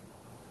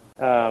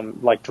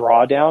like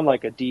drawdown,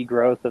 like a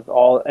degrowth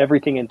of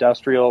everything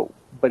industrial,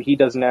 but he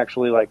doesn't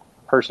actually like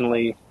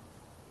personally,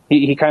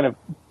 he kind of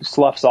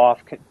sloughs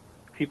off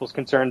people's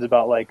concerns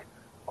about like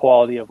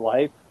quality of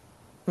life.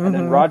 And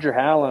then Roger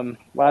Hallam,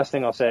 last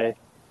thing I'll say,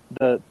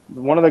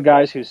 one of the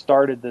guys who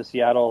started the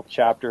Seattle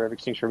chapter of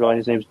Extinction Rebellion,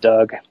 his name's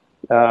Doug,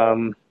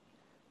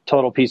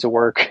 total piece of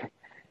work.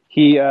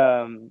 He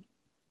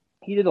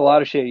did a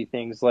lot of shady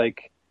things.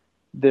 Like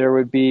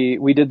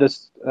we did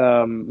this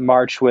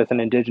march with an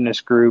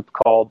indigenous group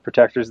called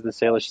Protectors of the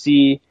Salish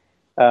Sea.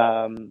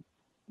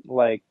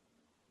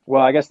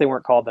 Well, I guess they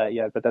weren't called that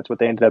yet, but that's what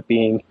they ended up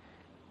being.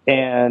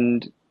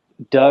 And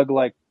Doug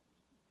like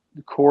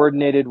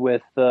coordinated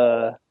with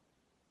the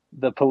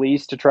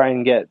police to try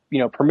and get,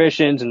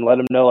 permissions and let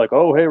them know like,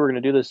 oh, hey, we're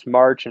going to do this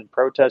march and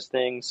protest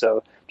thing.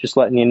 So just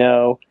letting you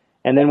know.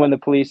 And then when the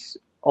police,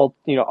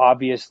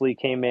 obviously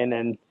came in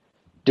and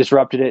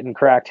disrupted it and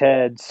cracked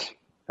heads,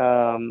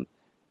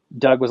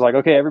 Doug was like,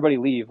 okay, everybody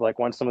leave. Like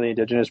once some of the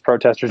indigenous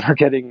protesters were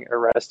getting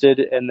arrested.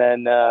 And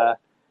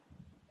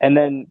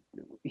then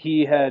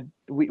we had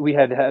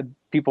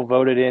people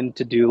voted in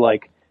to do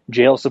like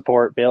jail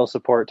support, bail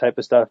support type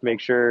of stuff, make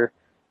sure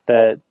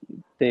that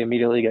they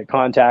immediately get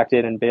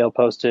contacted and bail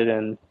posted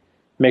and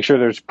make sure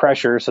there's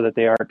pressure so that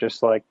they aren't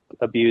just like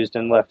abused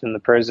and left in the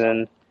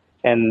prison.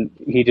 And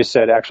he just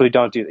said, actually,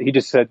 don't do that. He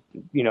just said,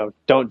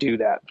 don't do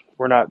that.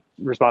 We're not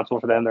responsible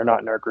for them. They're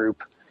not in our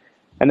group.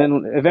 And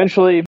then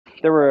eventually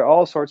there were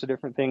all sorts of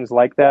different things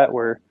like that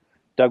where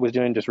Doug was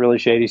doing just really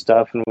shady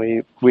stuff. And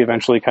we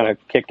eventually kind of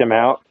kicked him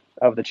out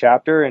of the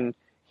chapter, and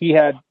he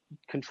had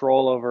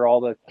control over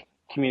all the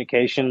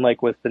communication,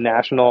 like with the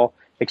National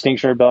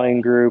Extinction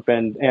Rebellion group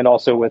and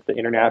also with the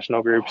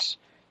international groups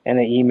and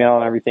the email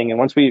and everything. And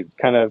once we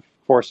kind of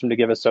forced him to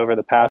give us over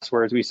the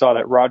passwords, we saw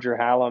that Roger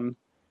Hallam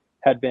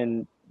had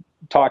been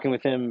talking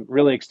with him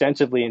really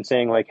extensively and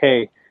saying like,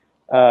 hey,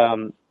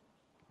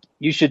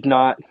 you should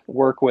not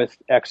work with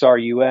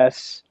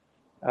XRUS.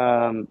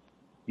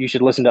 You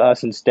should listen to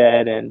us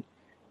instead. And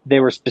they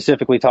were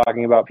specifically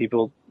talking about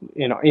people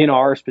in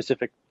our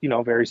specific,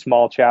 very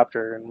small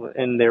chapter.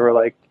 And they were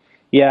like,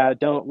 yeah,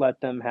 don't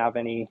let them have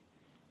any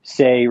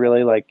say,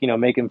 really, like,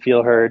 make them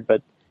feel heard,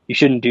 but you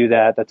shouldn't do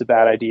that. That's a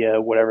bad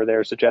idea, whatever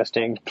they're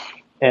suggesting.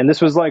 And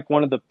this was like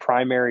one of the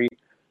primary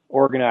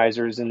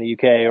organizers in the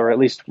UK, or at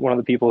least one of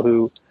the people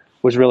who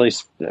was really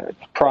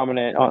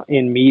prominent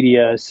in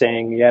media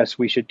saying, yes,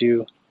 we should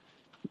do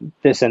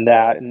this and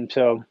that. And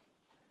so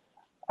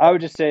I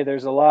would just say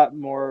there's a lot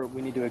more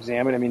we need to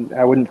examine. I mean,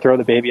 I wouldn't throw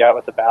the baby out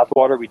with the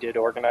bathwater. We did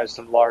organize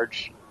some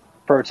large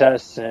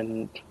protests,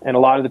 and a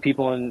lot of the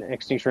people in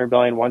Extinction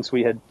Rebellion, once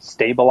we had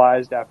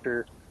stabilized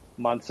after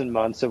months and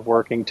months of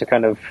working to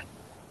kind of,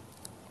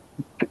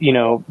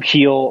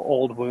 heal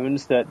old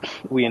wounds that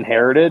we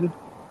inherited,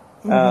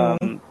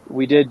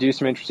 we did do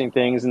some interesting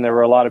things. And there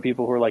were a lot of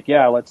people who were like,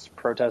 yeah, let's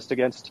protest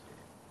against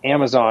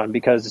Amazon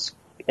because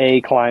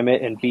A,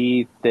 climate, and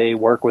B, they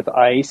work with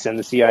ICE and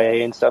the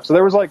CIA and stuff. So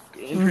there was like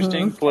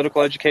interesting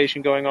political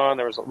education going on.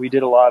 We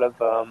did a lot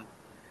of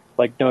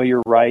like know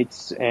your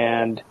rights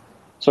and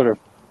sort of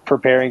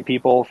preparing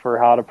people for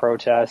how to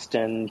protest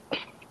and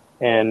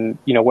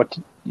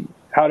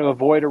how to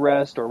avoid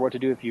arrest or what to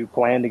do if you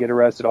plan to get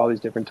arrested, all these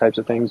different types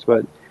of things.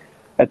 But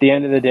at the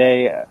end of the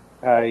day,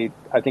 I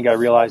think I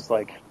realized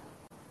like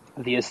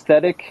the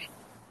aesthetic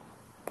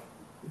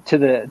to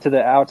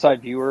the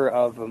outside viewer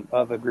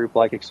of a group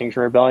like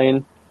Extinction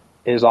Rebellion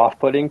is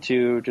off-putting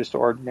to just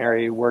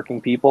ordinary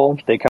working people.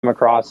 They come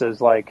across as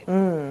like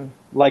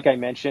I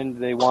mentioned,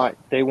 they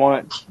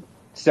want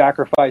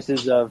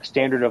sacrifices of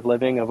standard of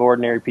living of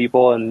ordinary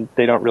people, and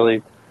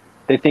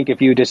they think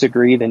if you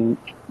disagree, then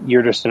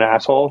you're just an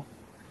asshole.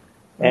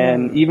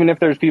 And even if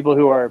there's people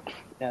who are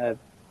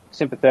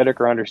sympathetic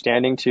or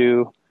understanding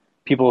to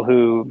people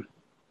who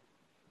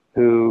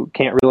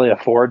can't really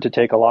afford to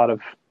take a lot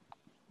of,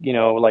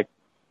 like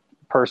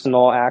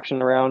personal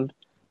action around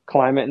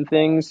climate and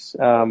things.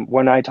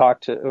 When I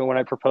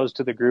proposed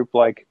to the group,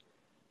 like,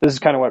 this is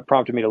kind of what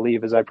prompted me to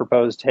leave, is I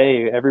proposed,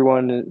 hey,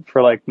 everyone,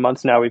 for like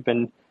months now, we've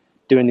been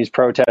doing these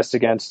protests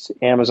against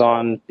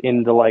Amazon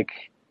in the like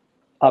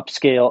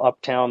upscale,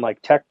 uptown,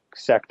 like tech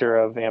sector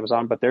of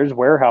Amazon, but there's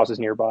warehouses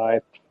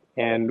nearby,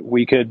 and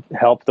we could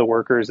help the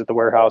workers at the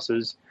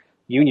warehouses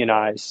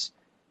unionize.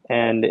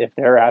 And if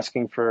they're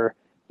asking for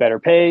better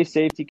pay,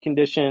 safety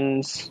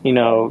conditions,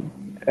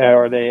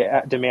 or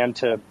they demand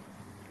to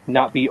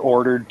not be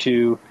ordered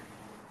to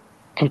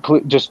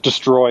just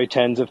destroy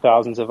tens of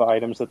thousands of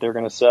items that they're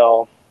going to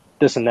sell,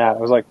 this and that, I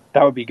was like,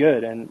 that would be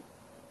good. And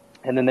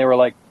then they were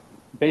like,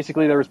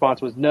 basically the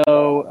response was,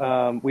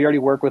 no, we already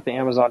work with the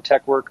Amazon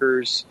tech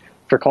workers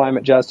for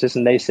climate justice,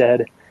 and they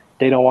said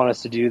they don't want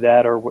us to do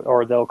that,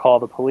 or they'll call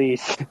the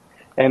police.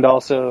 And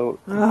also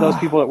those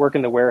people that work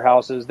in the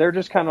warehouses, they're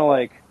just kind of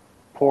like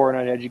poor and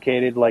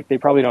uneducated, like they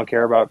probably don't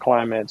care about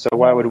climate, so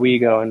why would we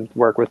go and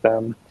work with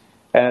them?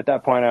 And at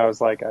that point I was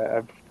like,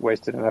 I've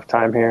wasted enough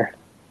time here.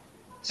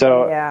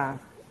 So yeah.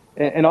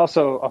 And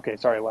also, okay,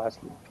 sorry, last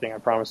thing I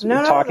promised.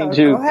 Talking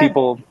to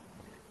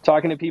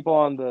people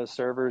on the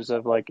servers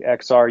of like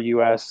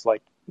XRUS,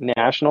 like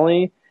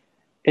nationally,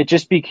 it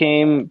just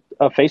became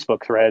a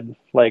Facebook thread.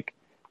 Like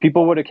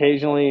people would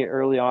occasionally,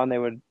 early on, they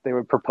would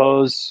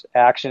propose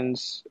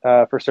actions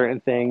for certain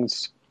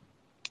things,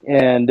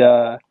 and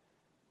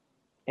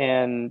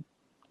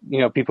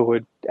people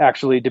would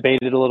actually debate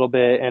it a little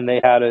bit, and they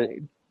had a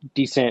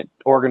decent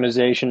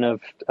organization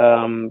of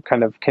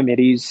kind of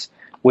committees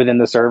within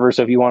the server.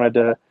 So if you wanted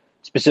to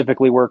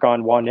specifically work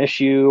on one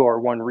issue or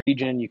one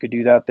region, you could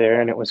do that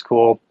there, and it was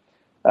cool.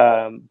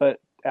 But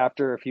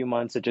after a few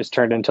months, it just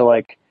turned into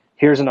like,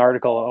 here's an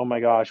article, oh my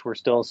gosh, we're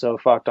still so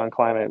fucked on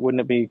climate.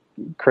 Wouldn't it be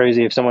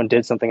crazy if someone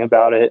did something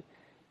about it?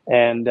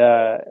 And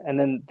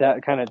then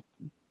that kind of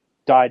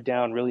died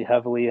down really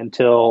heavily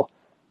until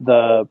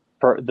the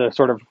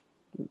sort of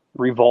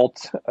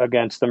revolt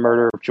against the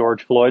murder of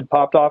George Floyd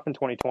popped off in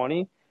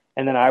 2020.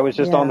 And then I was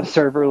just on the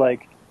server,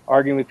 like,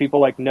 arguing with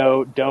people like,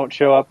 no, don't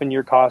show up in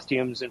your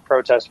costumes and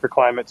protest for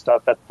climate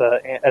stuff at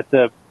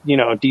the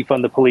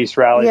defund the police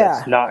rally. Yeah.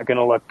 That's not going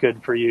to look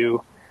good for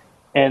you.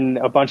 And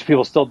a bunch of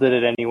people still did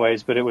it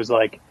anyways, but it was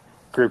like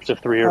groups of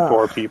 3 or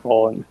 4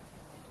 people.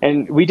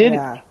 And we did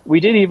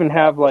even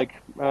have like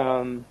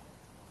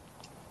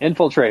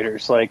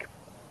infiltrators,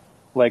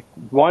 like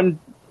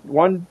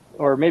one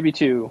or maybe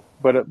 2,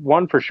 but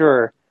one for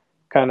sure,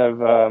 kind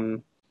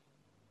of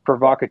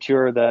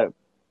provocateur that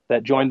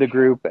joined the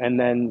group and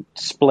then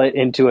split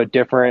into a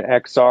different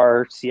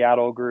XR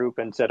Seattle group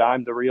and said,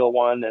 I'm the real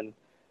one,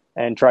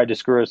 and tried to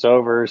screw us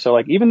over. So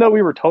like, even though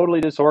we were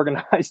totally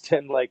disorganized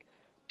and like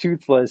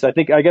toothless, I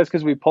guess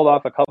because we pulled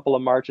off a couple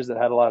of marches that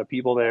had a lot of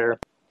people there,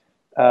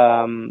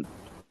 and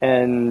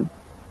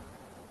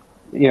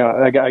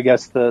I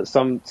guess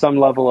some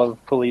level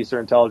of police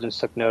or intelligence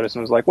took notice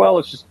and was like, well,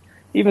 let's just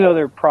even though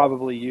they're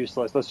probably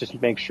useless, let's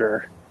just make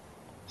sure.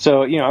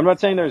 So, I'm not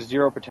saying there's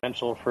zero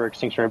potential for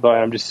Extinction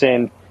Rebellion. I'm just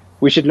saying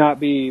we should not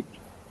be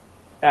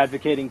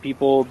advocating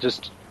people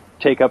just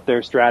take up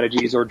their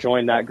strategies or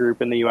join that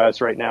group in the U.S.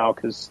 right now,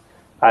 because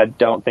I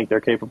don't think they're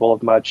capable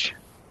of much.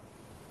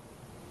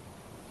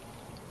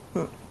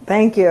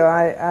 Thank you.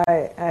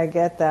 I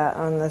get that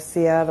on the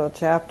Seattle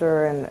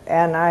chapter,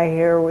 and I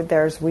hear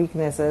there's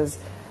weaknesses.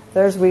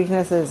 There's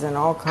weaknesses in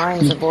all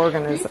kinds of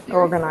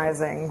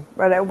organizing.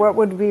 But what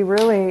would be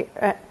really,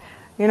 it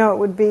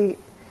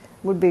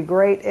would be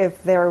great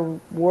if there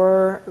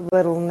were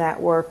little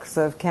networks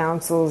of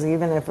councils,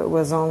 even if it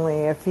was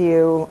only in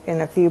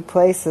a few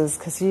places,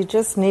 because you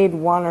just need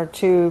one or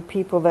two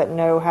people that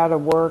know how to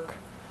work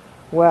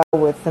well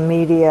with the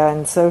media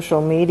and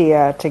social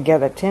media to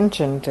get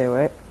attention to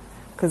it,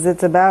 because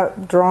it's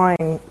about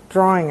drawing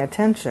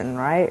attention,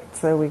 right?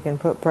 So we can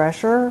put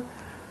pressure,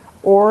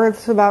 or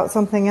it's about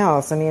something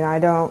else. I mean,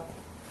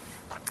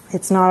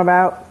 it's not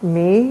about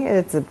me.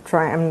 I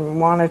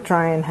want to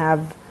try and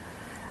have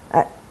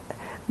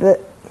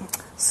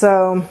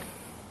so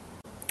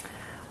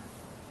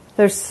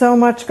there's so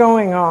much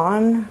going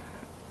on.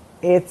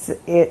 It's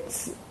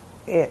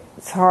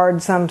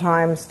hard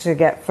sometimes to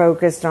get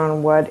focused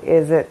on what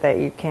is it that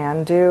you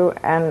can do,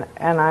 and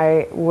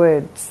I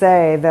would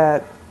say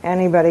that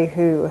anybody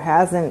who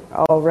hasn't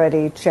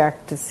already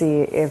checked to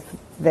see if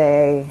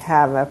they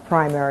have a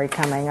primary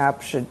coming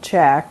up should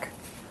check.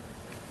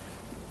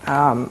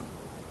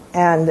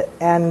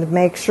 And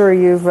make sure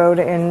you vote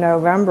in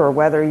November,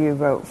 whether you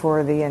vote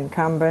for the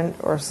incumbent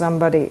or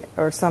somebody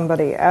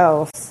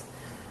else.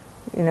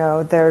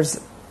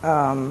 There's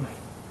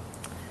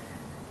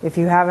if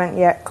you haven't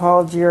yet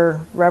called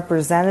your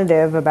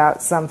representative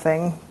about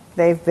something,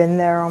 they've been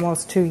there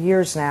almost 2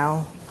 years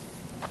now.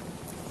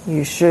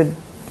 You should,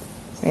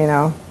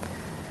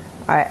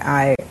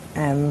 I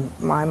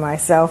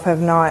myself have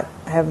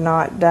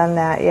not done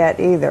that yet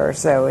either.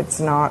 So it's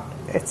not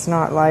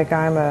like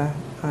I'm a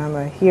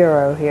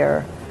hero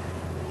here,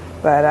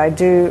 but I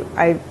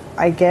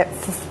get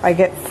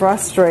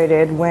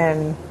frustrated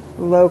when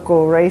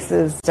local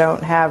races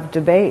don't have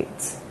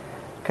debates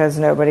because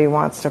nobody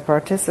wants to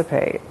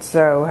participate.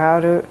 So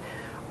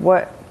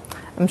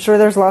I'm sure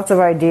there's lots of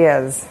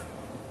ideas.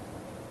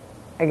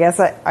 I guess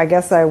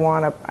I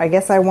want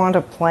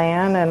a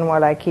plan, and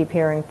what I keep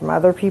hearing from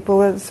other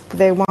people is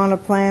they want a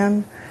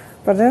plan,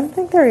 but I don't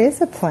think there is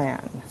a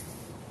plan.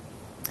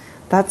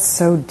 That's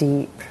so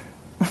deep.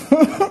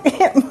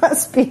 It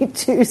must be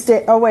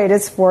Tuesday. Oh wait,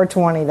 it's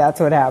 4:20. That's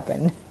what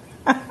happened.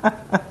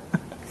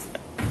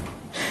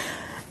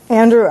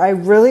 Andrew, I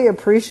really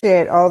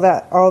appreciate all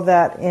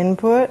that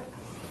input.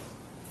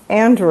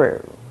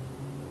 Andrew,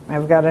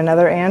 I've got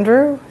another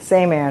Andrew.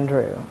 Same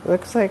Andrew.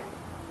 Looks like.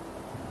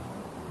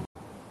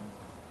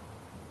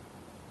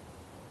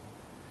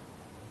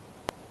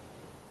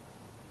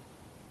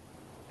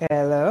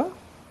 Hello.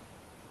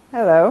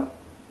 Hello.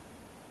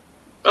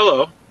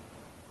 Hello.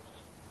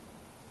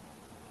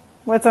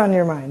 What's on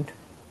your mind?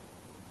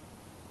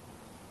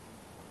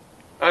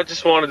 I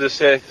just wanted to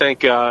say thank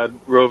God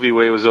Roe v.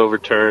 Wade was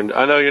overturned.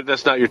 I know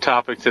that's not your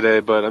topic today,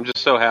 but I'm just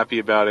so happy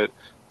about it.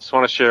 Just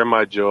want to share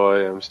my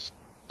joy. I'm so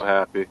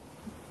happy.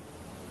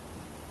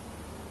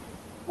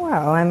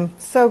 Well, I'm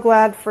so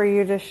glad for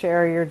you to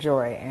share your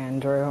joy,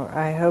 Andrew.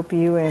 I hope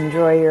you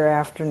enjoy your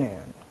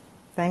afternoon.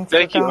 Thanks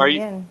for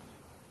calling in.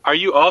 Are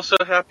you also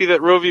happy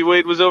that Roe v.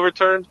 Wade was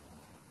overturned?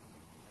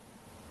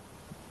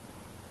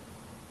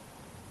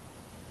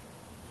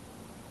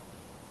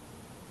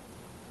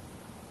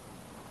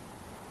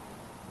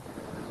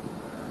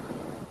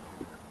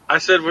 I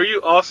said, were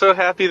you also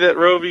happy that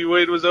Roe v.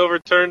 Wade was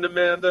overturned,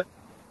 Amanda?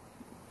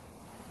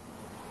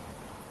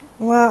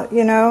 Well,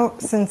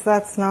 since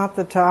that's not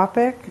the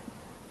topic,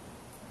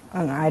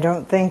 and I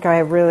don't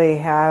really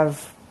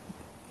have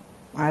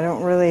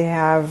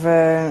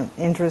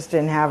interest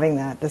in having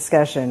that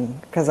discussion,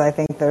 because I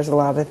think there's a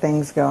lot of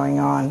things going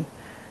on,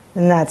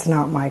 and that's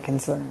not my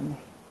concern.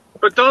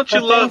 But don't you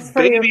love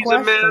babies,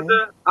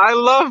 Amanda? I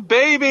love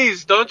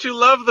babies. Don't you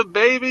love the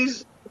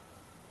babies?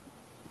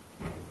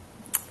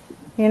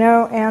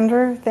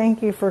 Andrew,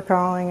 thank you for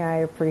calling. I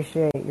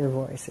appreciate your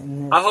voice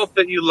in this. I hope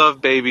that you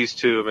love babies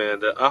too,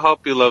 Amanda. I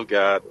hope you love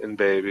God and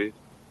babies.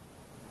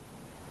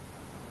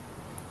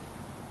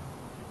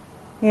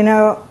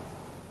 I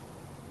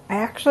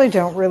actually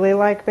don't really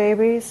like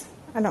babies.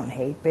 I don't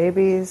hate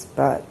babies,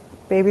 but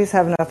babies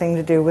have nothing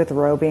to do with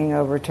Roe being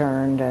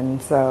overturned,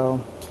 and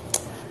so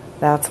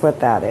that's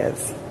what that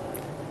is.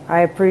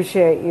 I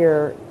appreciate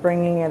your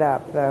bringing it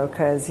up, though,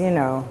 because, you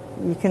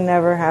can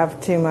never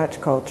have too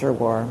much culture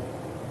war.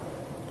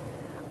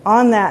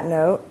 On that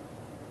note,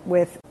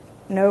 with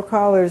no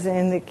callers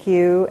in the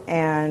queue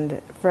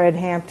and Fred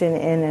Hampton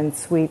Inn and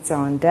Suites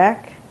on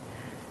deck,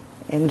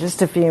 in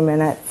just a few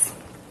minutes,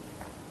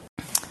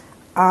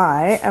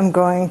 I am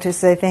going to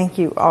say thank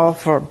you all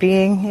for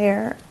being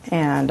here,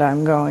 and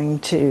I'm going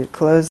to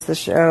close the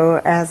show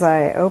as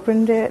I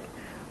opened it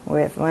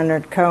with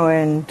Leonard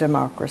Cohen,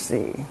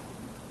 Democracy.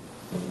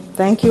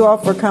 thank you all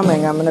for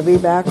coming. I'm going to be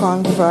back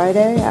on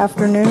Friday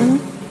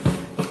afternoon.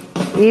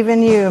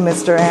 Even you,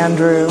 Mr.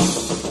 Andrew.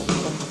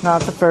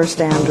 Not the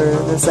first Andrew,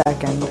 the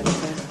second.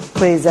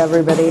 Please,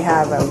 everybody,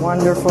 have a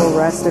wonderful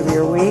rest of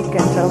your week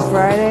until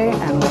Friday,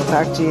 and we'll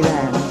talk to you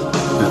then.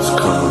 It's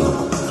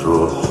coming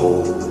through a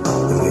hole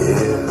in the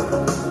air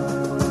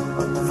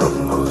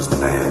from those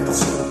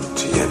nads in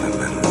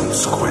Tiananmen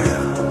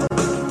Square.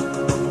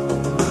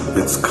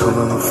 It's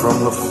coming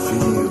from a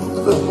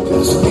field that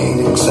is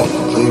ain't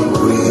exactly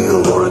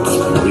real, or it's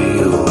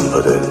real,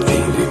 but it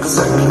ain't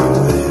exactly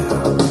there.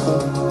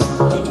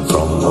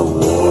 From the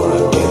war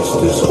against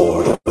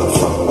disorder,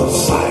 from the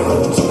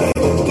sirens night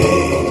and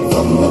day,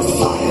 from the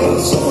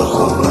fires of the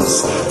homeless,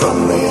 from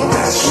the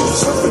ashes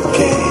of the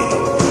gay,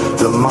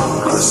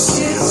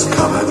 democracy is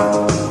coming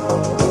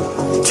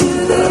to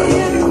the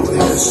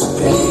USA.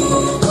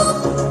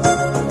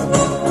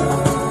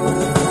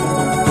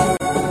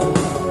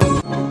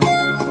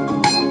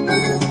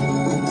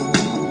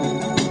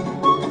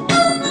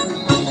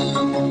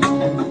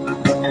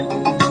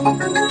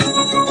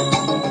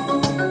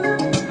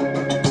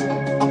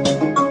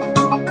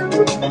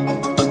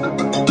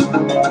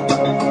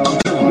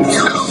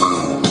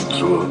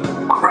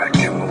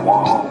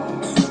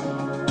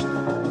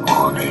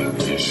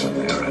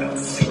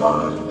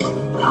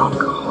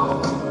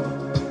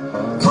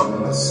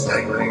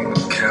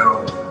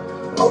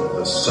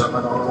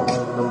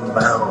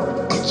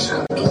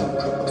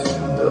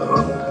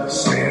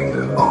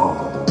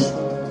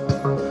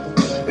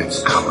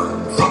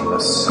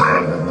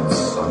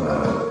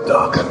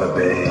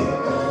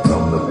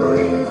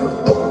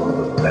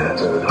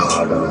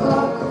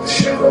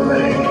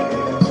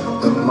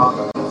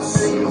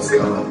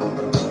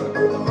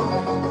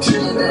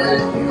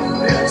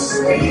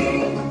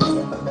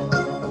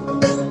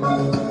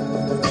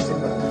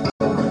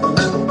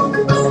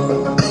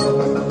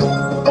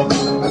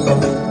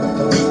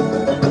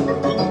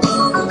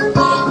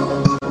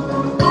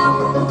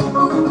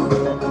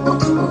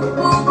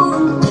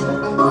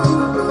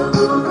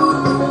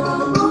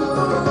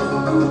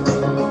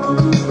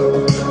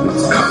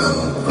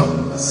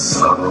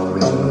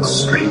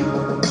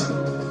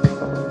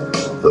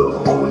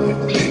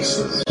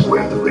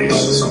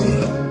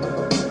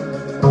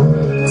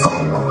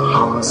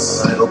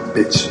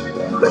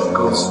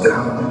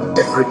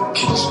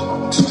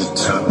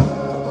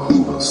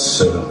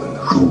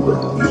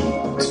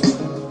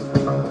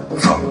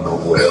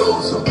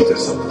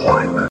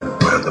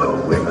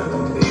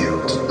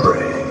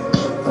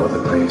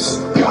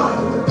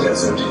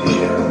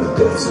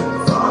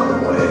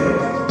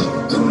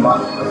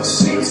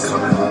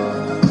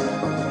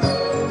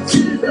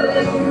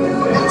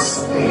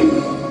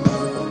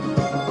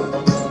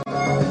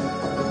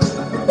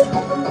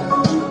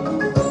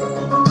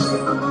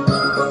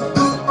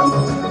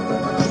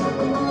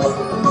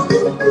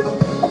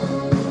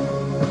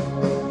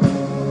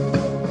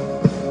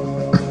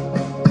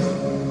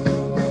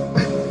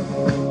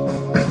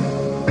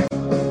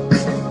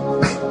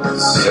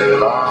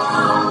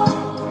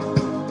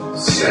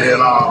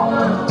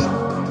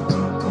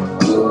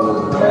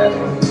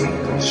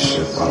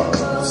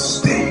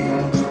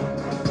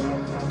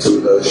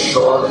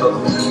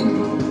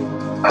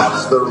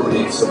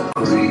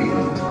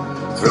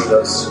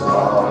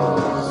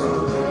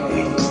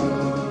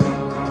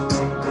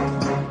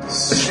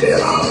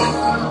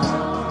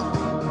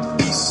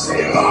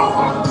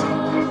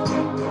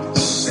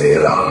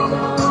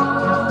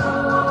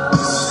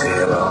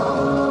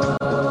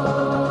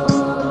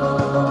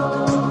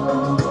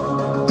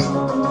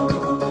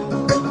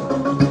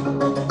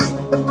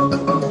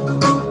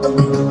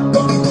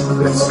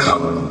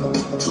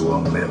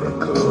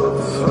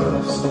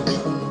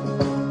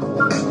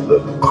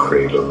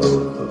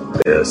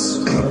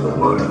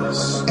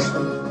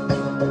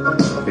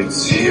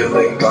 It's here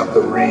they got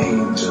the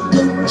range and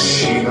the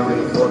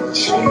machinery for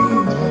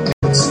change.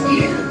 It's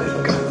here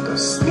they got the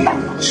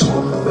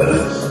spiritual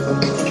birth.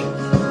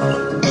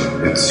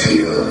 It's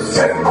here the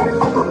family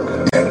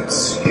broken, and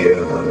it's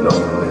here the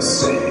lonely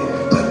say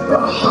that the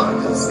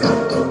heart has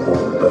got to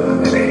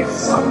open in a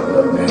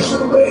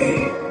fundamental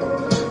way.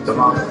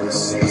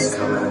 Democracy's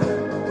coming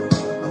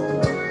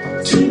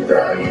to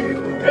the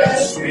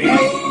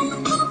USA.